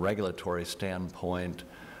solution from a regulatory standpoint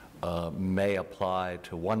may apply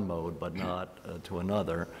to one mode but not to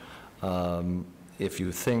another. If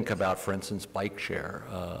you think about, for instance, bike share,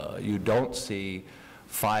 you don't see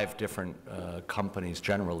 5 different companies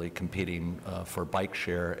generally competing for bike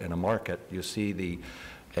share in a market. You see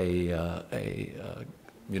a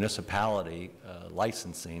municipality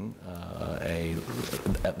licensing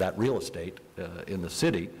that real estate in the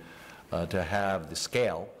city to have the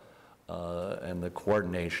scale and the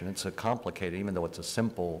coordination. It's a complicated, even though it's a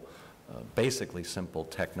simple, basically simple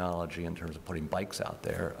technology in terms of putting bikes out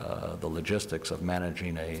there, the logistics of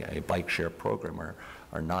managing a bike share program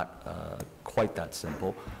are not quite that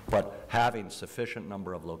simple, but having sufficient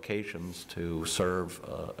number of locations to serve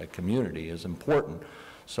a community is important.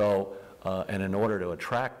 So, and in order to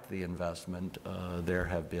attract the investment, there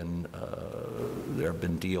have been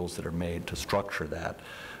deals that are made to structure that.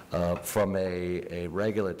 From a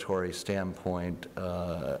regulatory standpoint,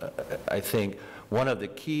 I think one of the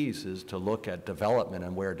keys is to look at development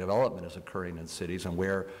and where development is occurring in cities and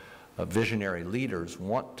where visionary leaders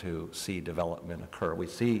want to see development occur. We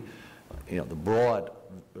see, the broad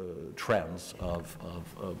trends of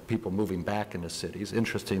people moving back into cities.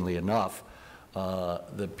 Interestingly enough,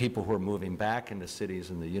 the people who are moving back into cities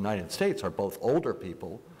in the United States are both older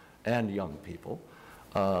people and young people.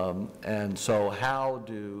 And so how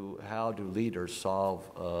do leaders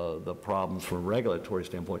solve the problems from a regulatory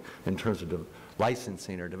standpoint in terms of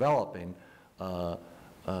licensing or developing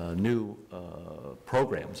new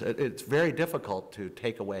programs? It's very difficult to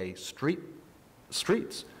take away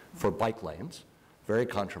streets for bike lanes. Very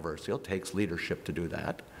controversial. It takes leadership to do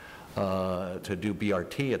that. To do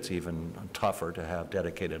BRT, it's even tougher to have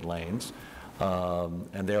dedicated lanes.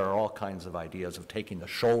 And there are all kinds of ideas of taking the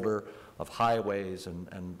shoulder of highways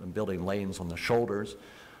and building lanes on the shoulders.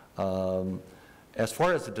 As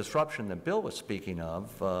far as the disruption that Bill was speaking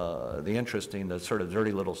of, the sort of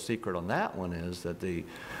dirty little secret on that one is that the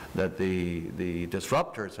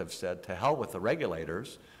disruptors have said, to hell with the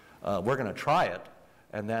regulators, we're going to try it,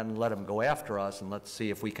 and then let them go after us, and let's see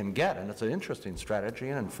if we can get. And it's an interesting strategy,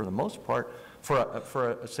 and for the most part,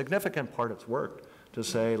 for a significant part, it's worked. To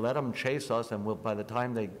say, let them chase us, and by the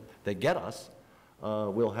time they get us,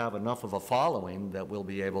 we'll have enough of a following that we'll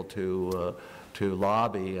be able to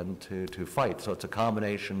lobby and to fight. So it's a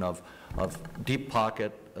combination of deep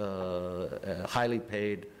pocket, highly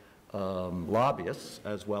paid lobbyists,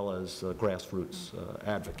 as well as grassroots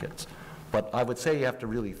advocates. But I would say you have to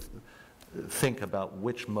really think about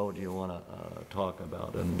which mode you want to talk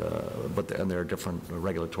about, and there are different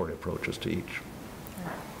regulatory approaches to each.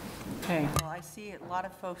 Okay, well, I see a lot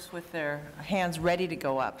of folks with their hands ready to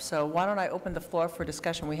go up, so why don't I open the floor for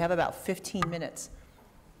discussion? We have about 15 minutes,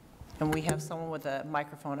 and we have someone with a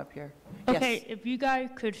microphone up here. Okay, Yes. if you guys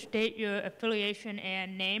could state your affiliation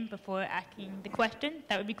and name before asking the question,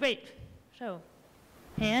 that would be great. So,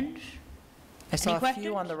 hands? I saw Any a questions?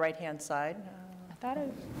 few on the right-hand side. I thought it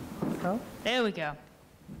was... Oh, There we go.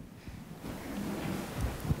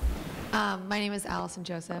 My name is Allison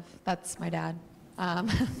Joseph. That's my dad.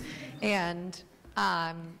 And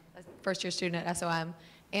I'm a first-year student at SOM.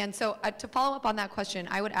 And so to follow up on that question,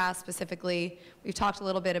 I would ask specifically, we've talked a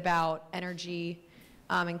little bit about energy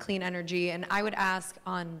and clean energy, and I would ask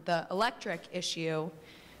on the electric issue,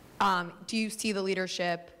 do you see the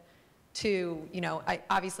leadership to,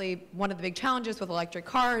 obviously one of the big challenges with electric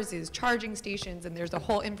cars is charging stations, and there's a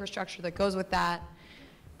whole infrastructure that goes with that,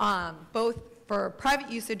 both for private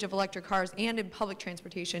usage of electric cars and in public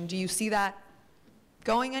transportation. Do you see that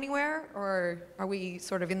going anywhere, or are we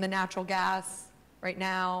sort of in the natural gas right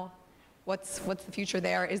now? What's the future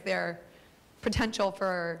there? Is there potential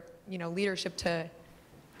for leadership to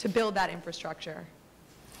build that infrastructure?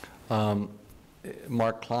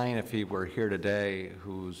 Mark Klein, if he were here today,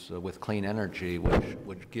 who's with Clean Energy,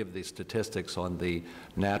 would give the statistics on the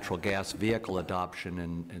natural gas vehicle adoption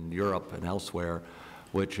in Europe and elsewhere,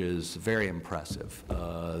 which is very impressive.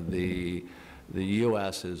 The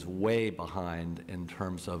U.S. is way behind in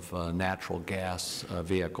terms of natural gas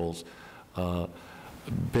vehicles.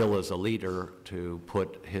 Bill is a leader to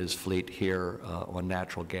put his fleet here on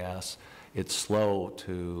natural gas. It's slow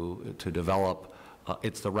to develop.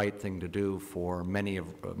 It's the right thing to do for many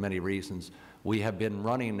reasons. We have been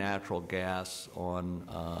running natural gas on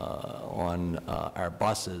our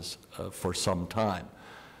buses for some time.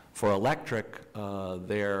 For electric,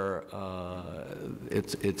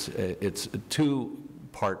 it's a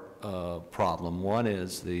two-part problem. One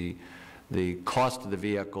is the cost of the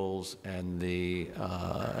vehicles and the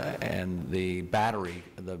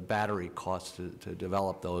battery costs to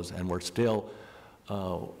develop those, and we're still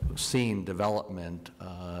seeing development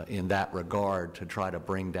in that regard to try to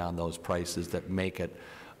bring down those prices that make it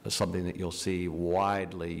something that you'll see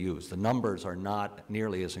widely used. The numbers are not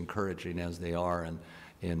nearly as encouraging as they are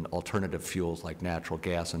in alternative fuels like natural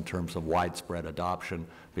gas in terms of widespread adoption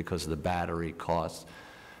because of the battery costs.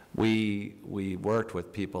 We worked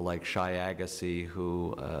with people like Shai Agassi,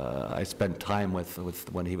 who I spent time with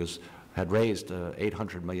when he had raised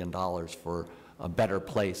 $800 million for a Better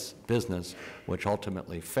Place business, which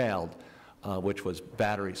ultimately failed, which was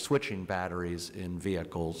switching batteries in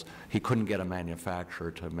vehicles. He couldn't get a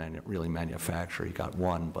manufacturer to really manufacture. He got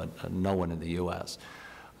one, but no one in the U.S.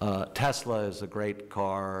 Tesla is a great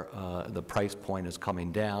car. The price point is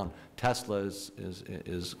coming down. Tesla is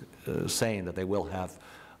saying that they will have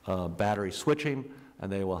battery switching,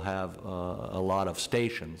 and they will have a lot of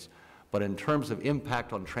stations. But in terms of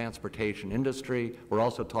impact on transportation industry, we're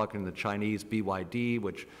also talking to the Chinese BYD,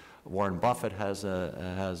 which Warren Buffett has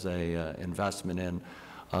a investment in.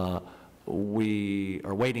 We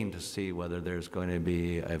are waiting to see whether there's going to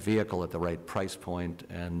be a vehicle at the right price point,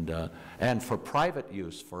 and for private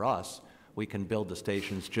use for us, we can build the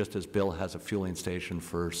stations just as Bill has a fueling station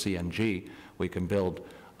for CNG. We can build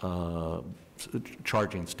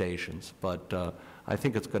charging stations, but I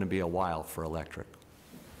think it's going to be a while for electric.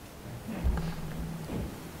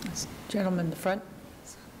 gentleman in the front.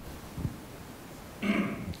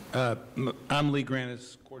 I'm Lee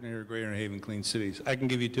Grannis, Coordinator of Greater Haven Clean Cities. I can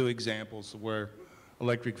give you 2 examples of where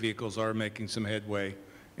electric vehicles are making some headway,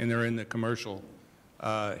 and they're in the commercial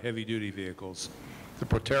heavy-duty vehicles. The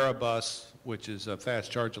Proterra bus, which is a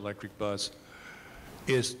fast-charge electric bus,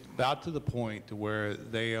 is about to the point to where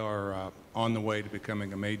they are on the way to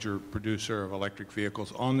becoming a major producer of electric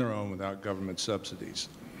vehicles on their own without government subsidies.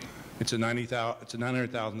 It's a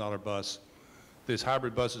 $900,000 bus. This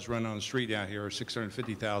hybrid buses run on the street out here are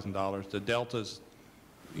 $650,000. The Deltas,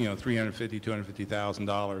 you know, $350,000,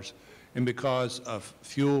 $250,000. And because of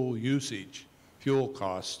fuel usage, fuel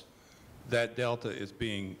costs, that Delta is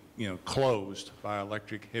being, you know, closed by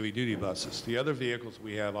electric heavy-duty buses. The other vehicles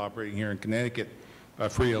we have operating here in Connecticut,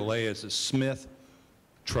 Frito-Lay, is a Smith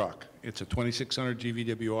truck. It's a 2600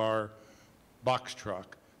 GVWR box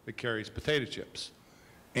truck that carries potato chips.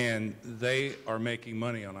 And they are making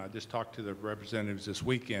money on it. I just talked to the representatives this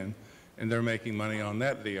weekend, and they're making money on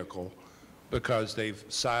that vehicle because they've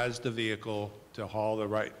sized the vehicle to haul the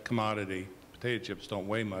right commodity. Potato chips don't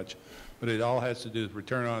weigh much, but it all has to do with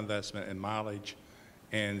return on investment and mileage,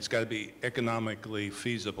 and it's got to be economically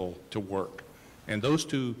feasible to work. And those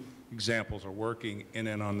 2 examples are working, and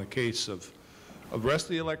then on the case of the rest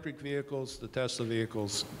of the electric vehicles, the Tesla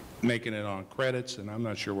vehicles, making it on credits, and I'm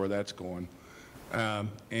not sure where that's going.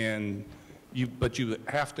 But you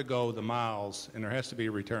have to go the miles, and there has to be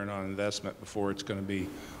a return on investment before it's going to be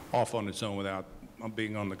off on its own without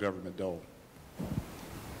being on the government dole.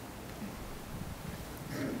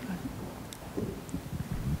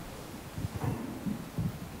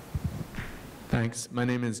 Thanks. My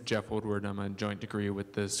name is Jeff Woodward. I'm a joint degree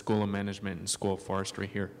with the School of Management and School of Forestry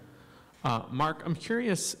here. Mark, I'm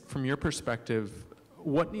curious from your perspective,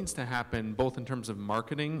 what needs to happen both in terms of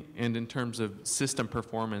marketing and in terms of system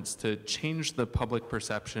performance to change the public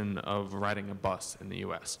perception of riding a bus in the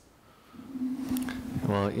U.S.?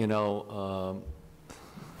 Well, you know,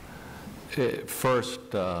 first,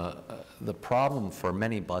 the problem for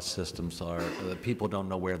many bus systems are that people don't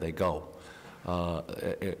know where they go.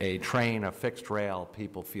 A train, a fixed rail,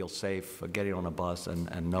 people feel safe getting on a bus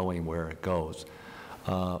and knowing where it goes.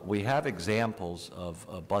 We have examples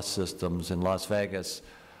of bus systems in Las Vegas.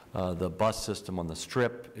 The bus system on the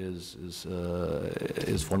Strip is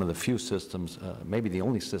one of the few systems, maybe the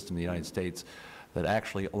only system in the United States, that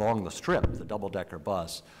actually along the Strip, the double-decker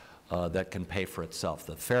bus, that can pay for itself.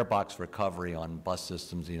 The fare box recovery on bus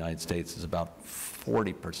systems in the United States is about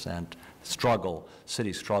 40% struggle.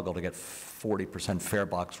 Cities struggle to get 40% fare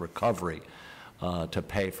box recovery to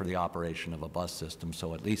pay for the operation of a bus system,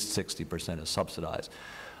 so at least 60% is subsidized.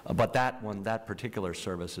 But that particular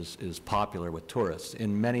service is popular with tourists.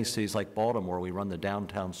 In many cities like Baltimore, we run the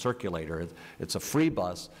downtown circulator. It's a free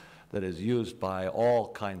bus that is used by all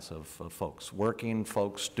kinds of folks, working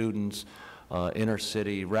folks, students, inner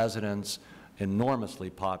city residents, enormously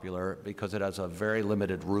popular because it has a very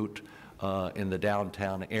limited route in the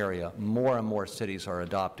downtown area. More and more cities are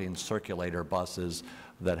adopting circulator buses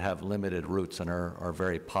that have limited routes and are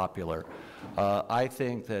very popular. I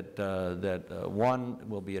think that one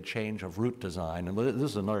will be a change of route design, and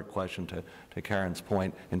this is another question to Karen's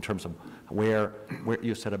point in terms of where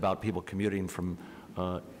you said about people commuting from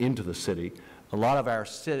into the city. A lot of our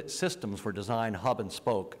systems were designed hub and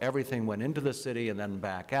spoke. Everything went into the city and then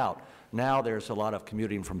back out. Now there's a lot of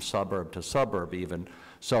commuting from suburb to suburb even.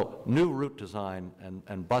 So new route design,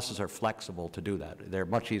 and buses are flexible to do that. They're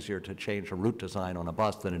much easier to change a route design on a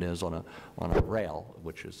bus than it is on a rail,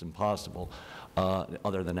 which is impossible,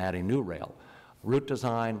 other than adding new rail. Route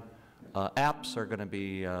design, apps are going to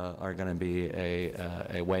be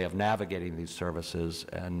a way of navigating these services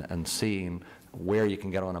and seeing where you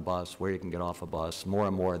can get on a bus, where you can get off a bus. More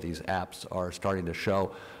and more of these apps are starting to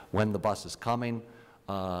show when the bus is coming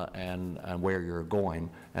and where you're going.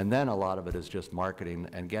 And then a lot of it is just marketing.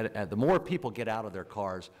 And the more people get out of their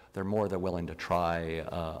cars, the more they're willing to try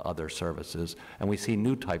other services. And we see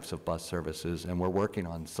new types of bus services, and we're working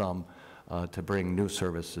on some to bring new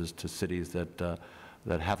services to cities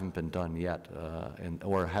that haven't been done yet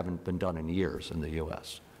or haven't been done in years in the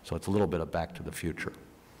U.S. So it's a little bit of back to the future.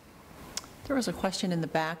 There was a question in the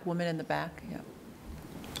back, woman in the back. Yeah.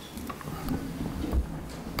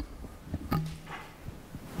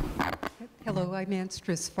 Hello, I'm Ann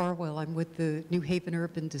Farwell. I'm with the New Haven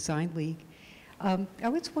Urban Design League. I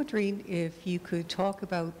was wondering if you could talk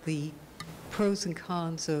about the pros and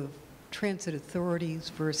cons of transit authorities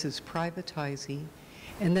versus privatizing,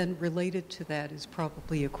 and then related to that is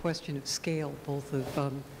probably a question of scale, both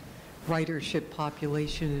of ridership,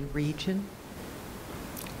 population, and region.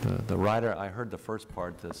 The rider, I heard the first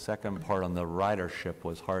part. The second part on the ridership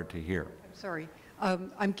was hard to hear. I'm sorry.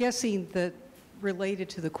 I'm guessing that related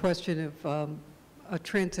to the question of a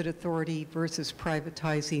transit authority versus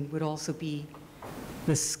privatizing would also be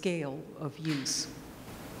the scale of use,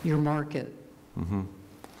 your market. Mm-hmm.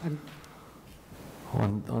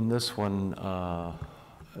 On this one,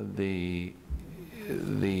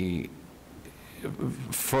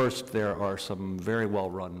 first, there are some very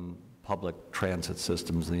well-run public transit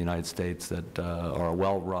systems in the United States that are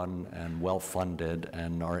well-run and well-funded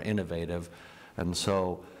and are innovative. And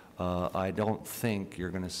so I don't think you're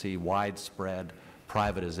going to see widespread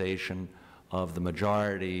privatization of the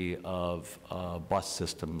majority of bus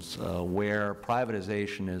systems. Where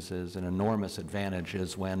privatization is an enormous advantage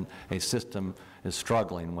is when a system is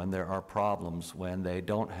struggling, when there are problems, when they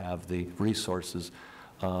don't have the resources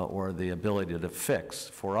or the ability to fix.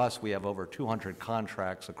 For us, we have over 200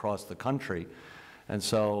 contracts across the country, and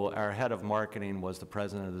so our head of marketing was the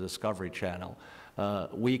president of the Discovery Channel.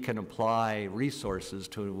 We can apply resources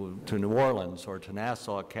to New Orleans or to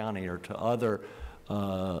Nassau County or to other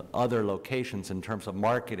locations in terms of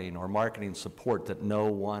marketing or marketing support that no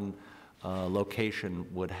one location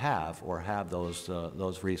would have, or have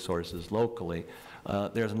those resources locally.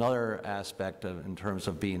 There's another aspect in terms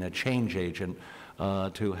of being a change agent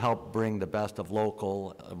to help bring the best of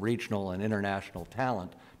local, regional, and international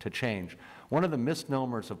talent to change. One of the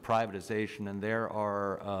misnomers of privatization, and there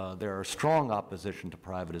are strong opposition to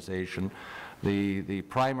privatization. The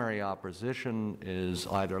primary opposition is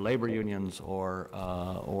either labor unions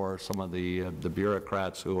or some of the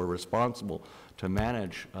bureaucrats who are responsible to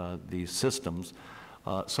manage these systems.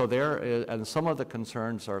 So there is, and some of the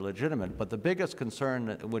concerns are legitimate, but the biggest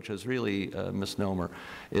concern, which is really a misnomer,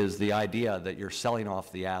 is the idea that you're selling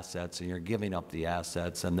off the assets and you're giving up the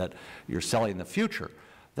assets and that you're selling the future.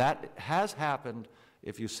 That has happened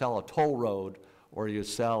if you sell a toll road or you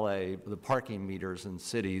sell the parking meters in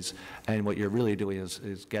cities, and what you're really doing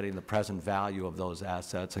is getting the present value of those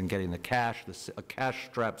assets and getting the cash. A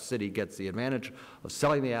cash-strapped city gets the advantage of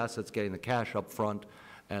selling the assets, getting the cash up front,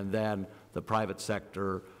 and then the private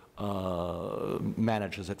sector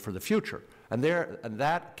manages it for the future. And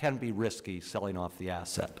that can be risky, selling off the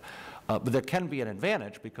asset. But there can be an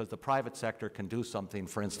advantage because the private sector can do something,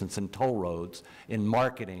 for instance, in toll roads, in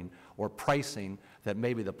marketing or pricing that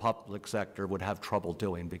maybe the public sector would have trouble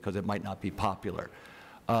doing because it might not be popular.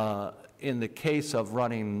 In the case of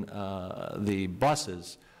running the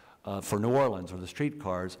buses for New Orleans or the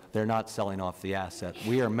streetcars, they're not selling off the asset.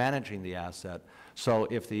 We are managing the asset. So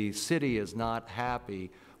if the city is not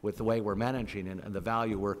happy with the way we're managing it and the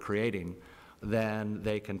value we're creating, then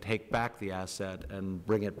they can take back the asset and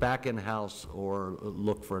bring it back in-house or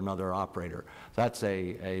look for another operator. That's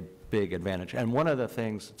a big advantage. And one of the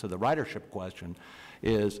things to the ridership question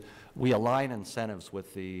is we align incentives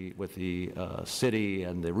with the city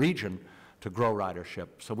and the region to grow ridership.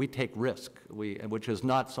 So we take risk, which is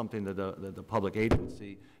not something that the public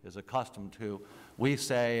agency is accustomed to. We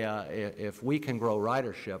say if we can grow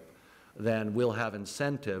ridership, then we'll have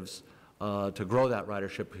incentives to grow that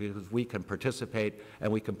ridership because we can participate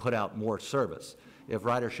and we can put out more service. If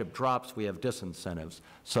ridership drops, we have disincentives.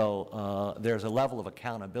 So there's a level of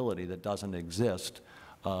accountability that doesn't exist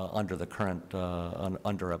under the current,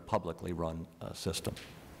 under a publicly run system.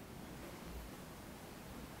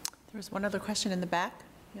 There's one other question in the back.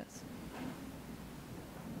 Yes.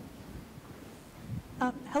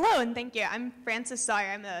 Hello and thank you. I'm Frances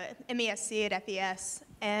Sawyer. I'm a MESC at FES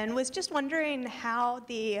and was just wondering how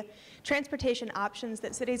the transportation options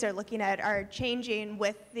that cities are looking at are changing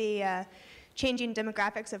with the changing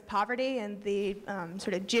demographics of poverty and the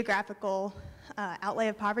sort of geographical outlay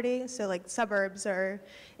of poverty. So like suburbs are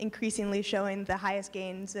increasingly showing the highest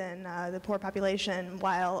gains in the poor population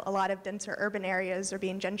while a lot of denser urban areas are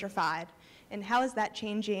being gentrified. And how is that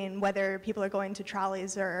changing, whether people are going to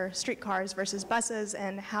trolleys or streetcars versus buses,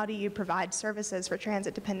 and how do you provide services for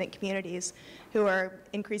transit-dependent communities who are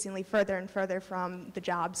increasingly further and further from the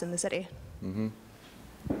jobs in the city? Mm-hmm.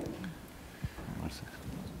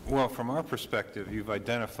 Well, from our perspective, you've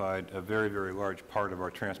identified a very, very large part of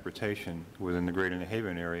our transportation within the Greater New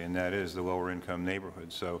Haven area, and that is the lower-income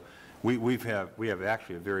neighborhoods. So we have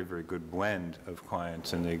actually a very, very good blend of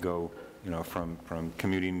clients, and they go, you know, from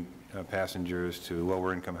commuting passengers to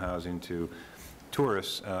lower income housing to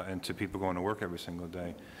tourists and to people going to work every single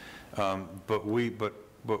day. But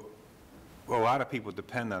a lot of people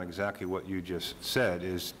depend on exactly what you just said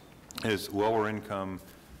is lower income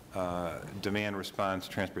demand response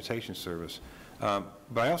transportation service.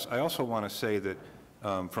 But I also want to say that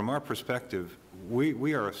from our perspective,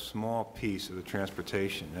 we are a small piece of the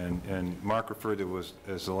transportation, and Mark referred to it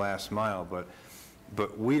as the last mile,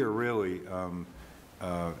 but we are really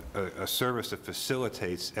a service that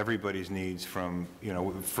facilitates everybody's needs from,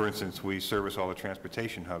 for instance, we service all the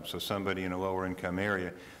transportation hubs, so somebody in a lower income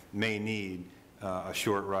area may need a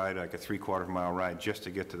short ride, like a 3/4 mile ride, just to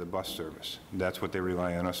get to the bus service. That's what they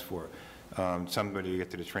rely on us for. Somebody to get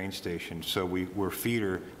to the train station. So we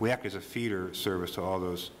act as a feeder service to all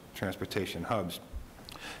those transportation hubs.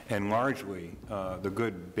 And largely, the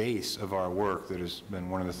good base of our work that has been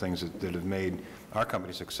one of the things that have made our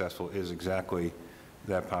company successful is exactly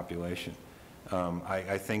that population.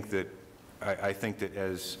 I think that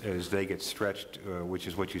as they get stretched, which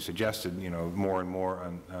is what you suggested, more and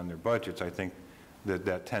more on their budgets, I think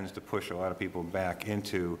that tends to push a lot of people back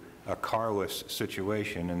into a carless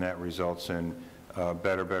situation, and that results in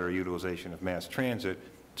better utilization of mass transit,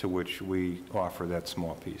 to which we offer that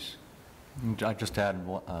small piece. I just add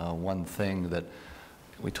one thing, that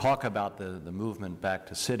we talk about the movement back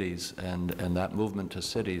to cities, and that movement to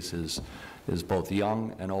cities is both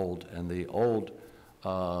young and old, and the old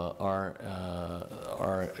are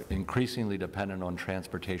increasingly dependent on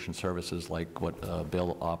transportation services like what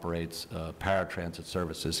Bill operates, paratransit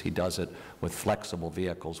services. He does it with flexible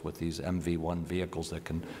vehicles, with these MV1 vehicles that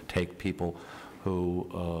can take people who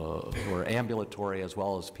are ambulatory as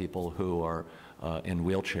well as people who are in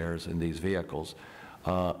wheelchairs in these vehicles.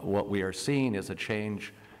 What we are seeing is a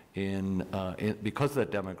change because of that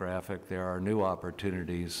demographic. There are new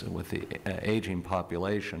opportunities with the aging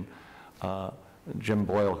population. Jim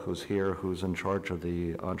Boyle, who's here, who's in charge of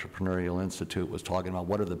the Entrepreneurial Institute, was talking about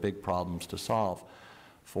what are the big problems to solve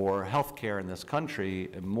for healthcare in this country.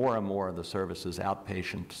 And more of the service is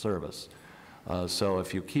outpatient service. So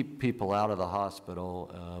if you keep people out of the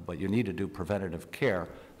hospital, but you need to do preventative care,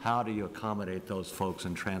 how do you accommodate those folks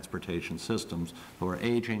in transportation systems who are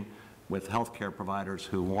aging, with healthcare providers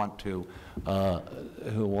who want to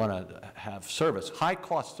have service,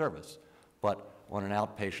 high-cost service, but on an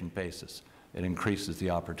outpatient basis? It increases the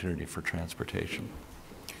opportunity for transportation.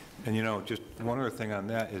 And just one other thing on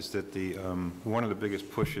that is that one of the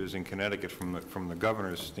biggest pushes in Connecticut from the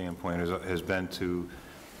governor's standpoint has been to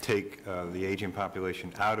take the aging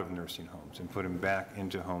population out of nursing homes and put them back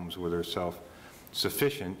into homes where they're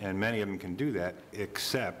self-sufficient, and many of them can do that,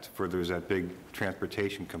 except for there's that big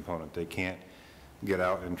transportation component. They can't get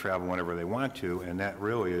out and travel whenever they want to, and that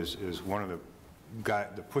really is one of the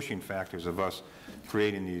pushing factors of us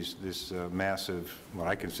creating this massive, what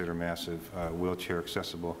I consider massive, wheelchair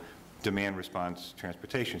accessible demand response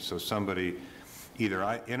transportation. So somebody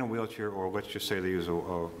either in a wheelchair, or let's just say they use a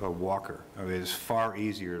walker. I mean, it's far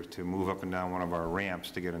easier to move up and down one of our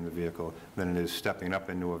ramps to get in the vehicle than it is stepping up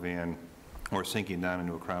into a van or sinking down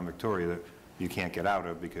into a Crown Victoria that you can't get out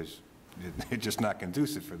of because it's just not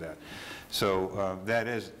conducive for that. So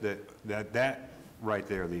that right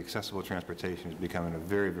there, the accessible transportation is becoming a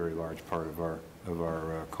very large part of our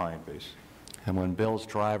client base. And when Bill's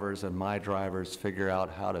drivers and my drivers figure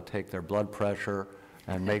out how to take their blood pressure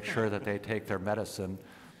and make sure that they take their medicine,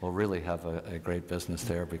 we'll really have a great business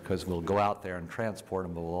there, because we'll go out there and transport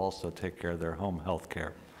them, but we'll also take care of their home health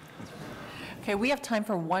care. Okay, we have time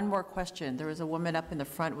for one more question. There was a woman up in the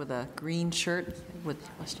front with a green shirt with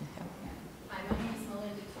a question. Yeah. Hi, my name is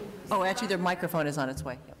Melinda Tubus. Oh, actually, their microphone is on its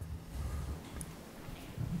way. Yep.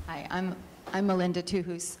 Hi, I'm Melinda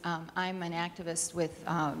Tuhus. I'm an activist with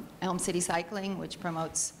Elm City Cycling, which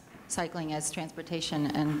promotes cycling as transportation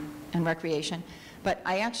and recreation. But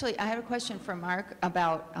I had a question for Mark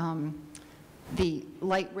about the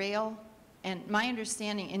light rail. And my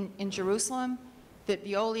understanding in Jerusalem, that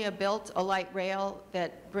Veolia built a light rail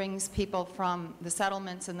that brings people from the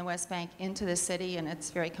settlements in the West Bank into the city, and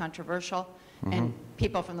it's very controversial. Mm-hmm. And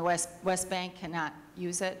people from the West Bank cannot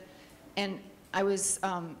use it. And I was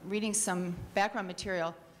reading some background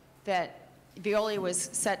material that Veolia was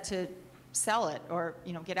set to sell it, or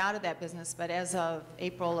get out of that business, but as of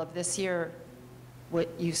April of this year,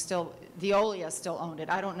 Veolia still owned it.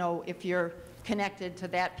 I don't know if you're connected to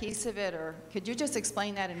that piece of it, or could you just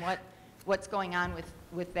explain that and what's going on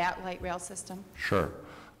with that light rail system? Sure.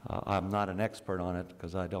 I'm not an expert on it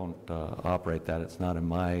because I don't operate that. It's not in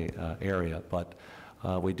my area, but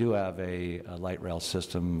we do have a light rail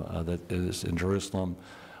system that is in Jerusalem.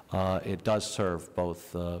 It does serve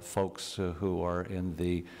both folks who are in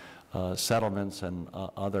the settlements and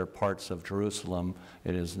other parts of Jerusalem.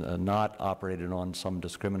 It is not operated on some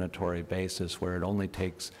discriminatory basis where it only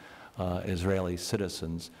takes Israeli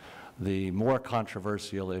citizens. The more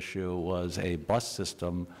controversial issue was a bus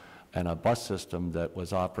system, and a bus system that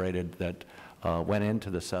was operated that went into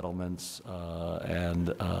the settlements,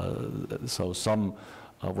 so some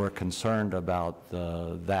were concerned about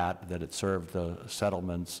that it served the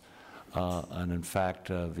settlements And in fact,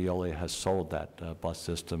 Veolia has sold that bus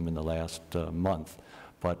system in the last month.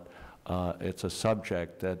 But it's a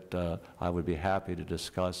subject that I would be happy to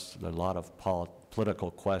discuss. There are a lot of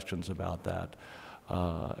political questions about that,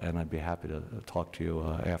 and I'd be happy to talk to you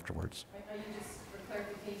afterwards. Are you, just for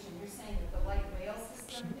clarification, you're saying that the light rail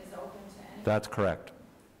system is open to anyone? That's correct.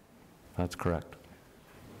 That's correct.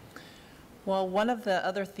 Well, one of the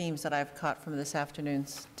other themes that I've caught from this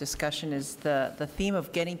afternoon's discussion is the theme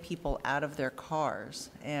of getting people out of their cars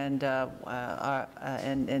and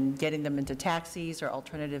getting them into taxis or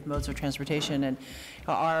alternative modes of transportation. And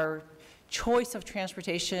our choice of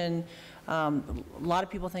transportation, a lot of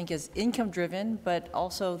people think is income-driven, but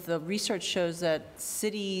also the research shows that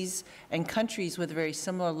cities and countries with very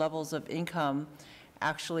similar levels of income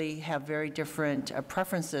actually have very different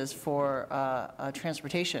preferences for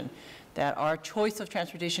transportation, that our choice of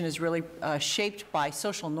transportation is really shaped by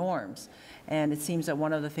social norms. And it seems that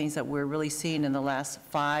one of the things that we're really seeing in the last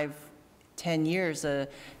 5-10 years,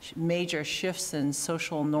 major shifts in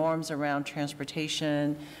social norms around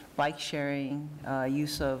transportation, bike sharing,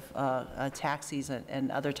 use of taxis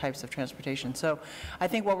and other types of transportation. So I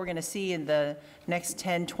think what we're going to see in the next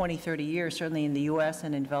 10, 20, 30 years, certainly in the U.S.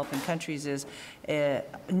 and in developing countries, is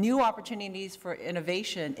new opportunities for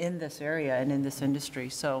innovation in this area and in this industry.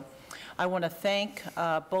 So I want to thank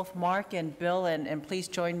both Mark and Bill, and please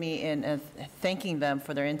join me in thanking them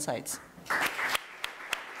for their insights. Thank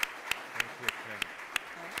you, Karen.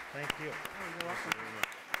 Thank you. Oh, you're welcome.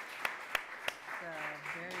 It's a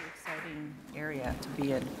very exciting area to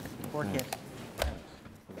be in, work in.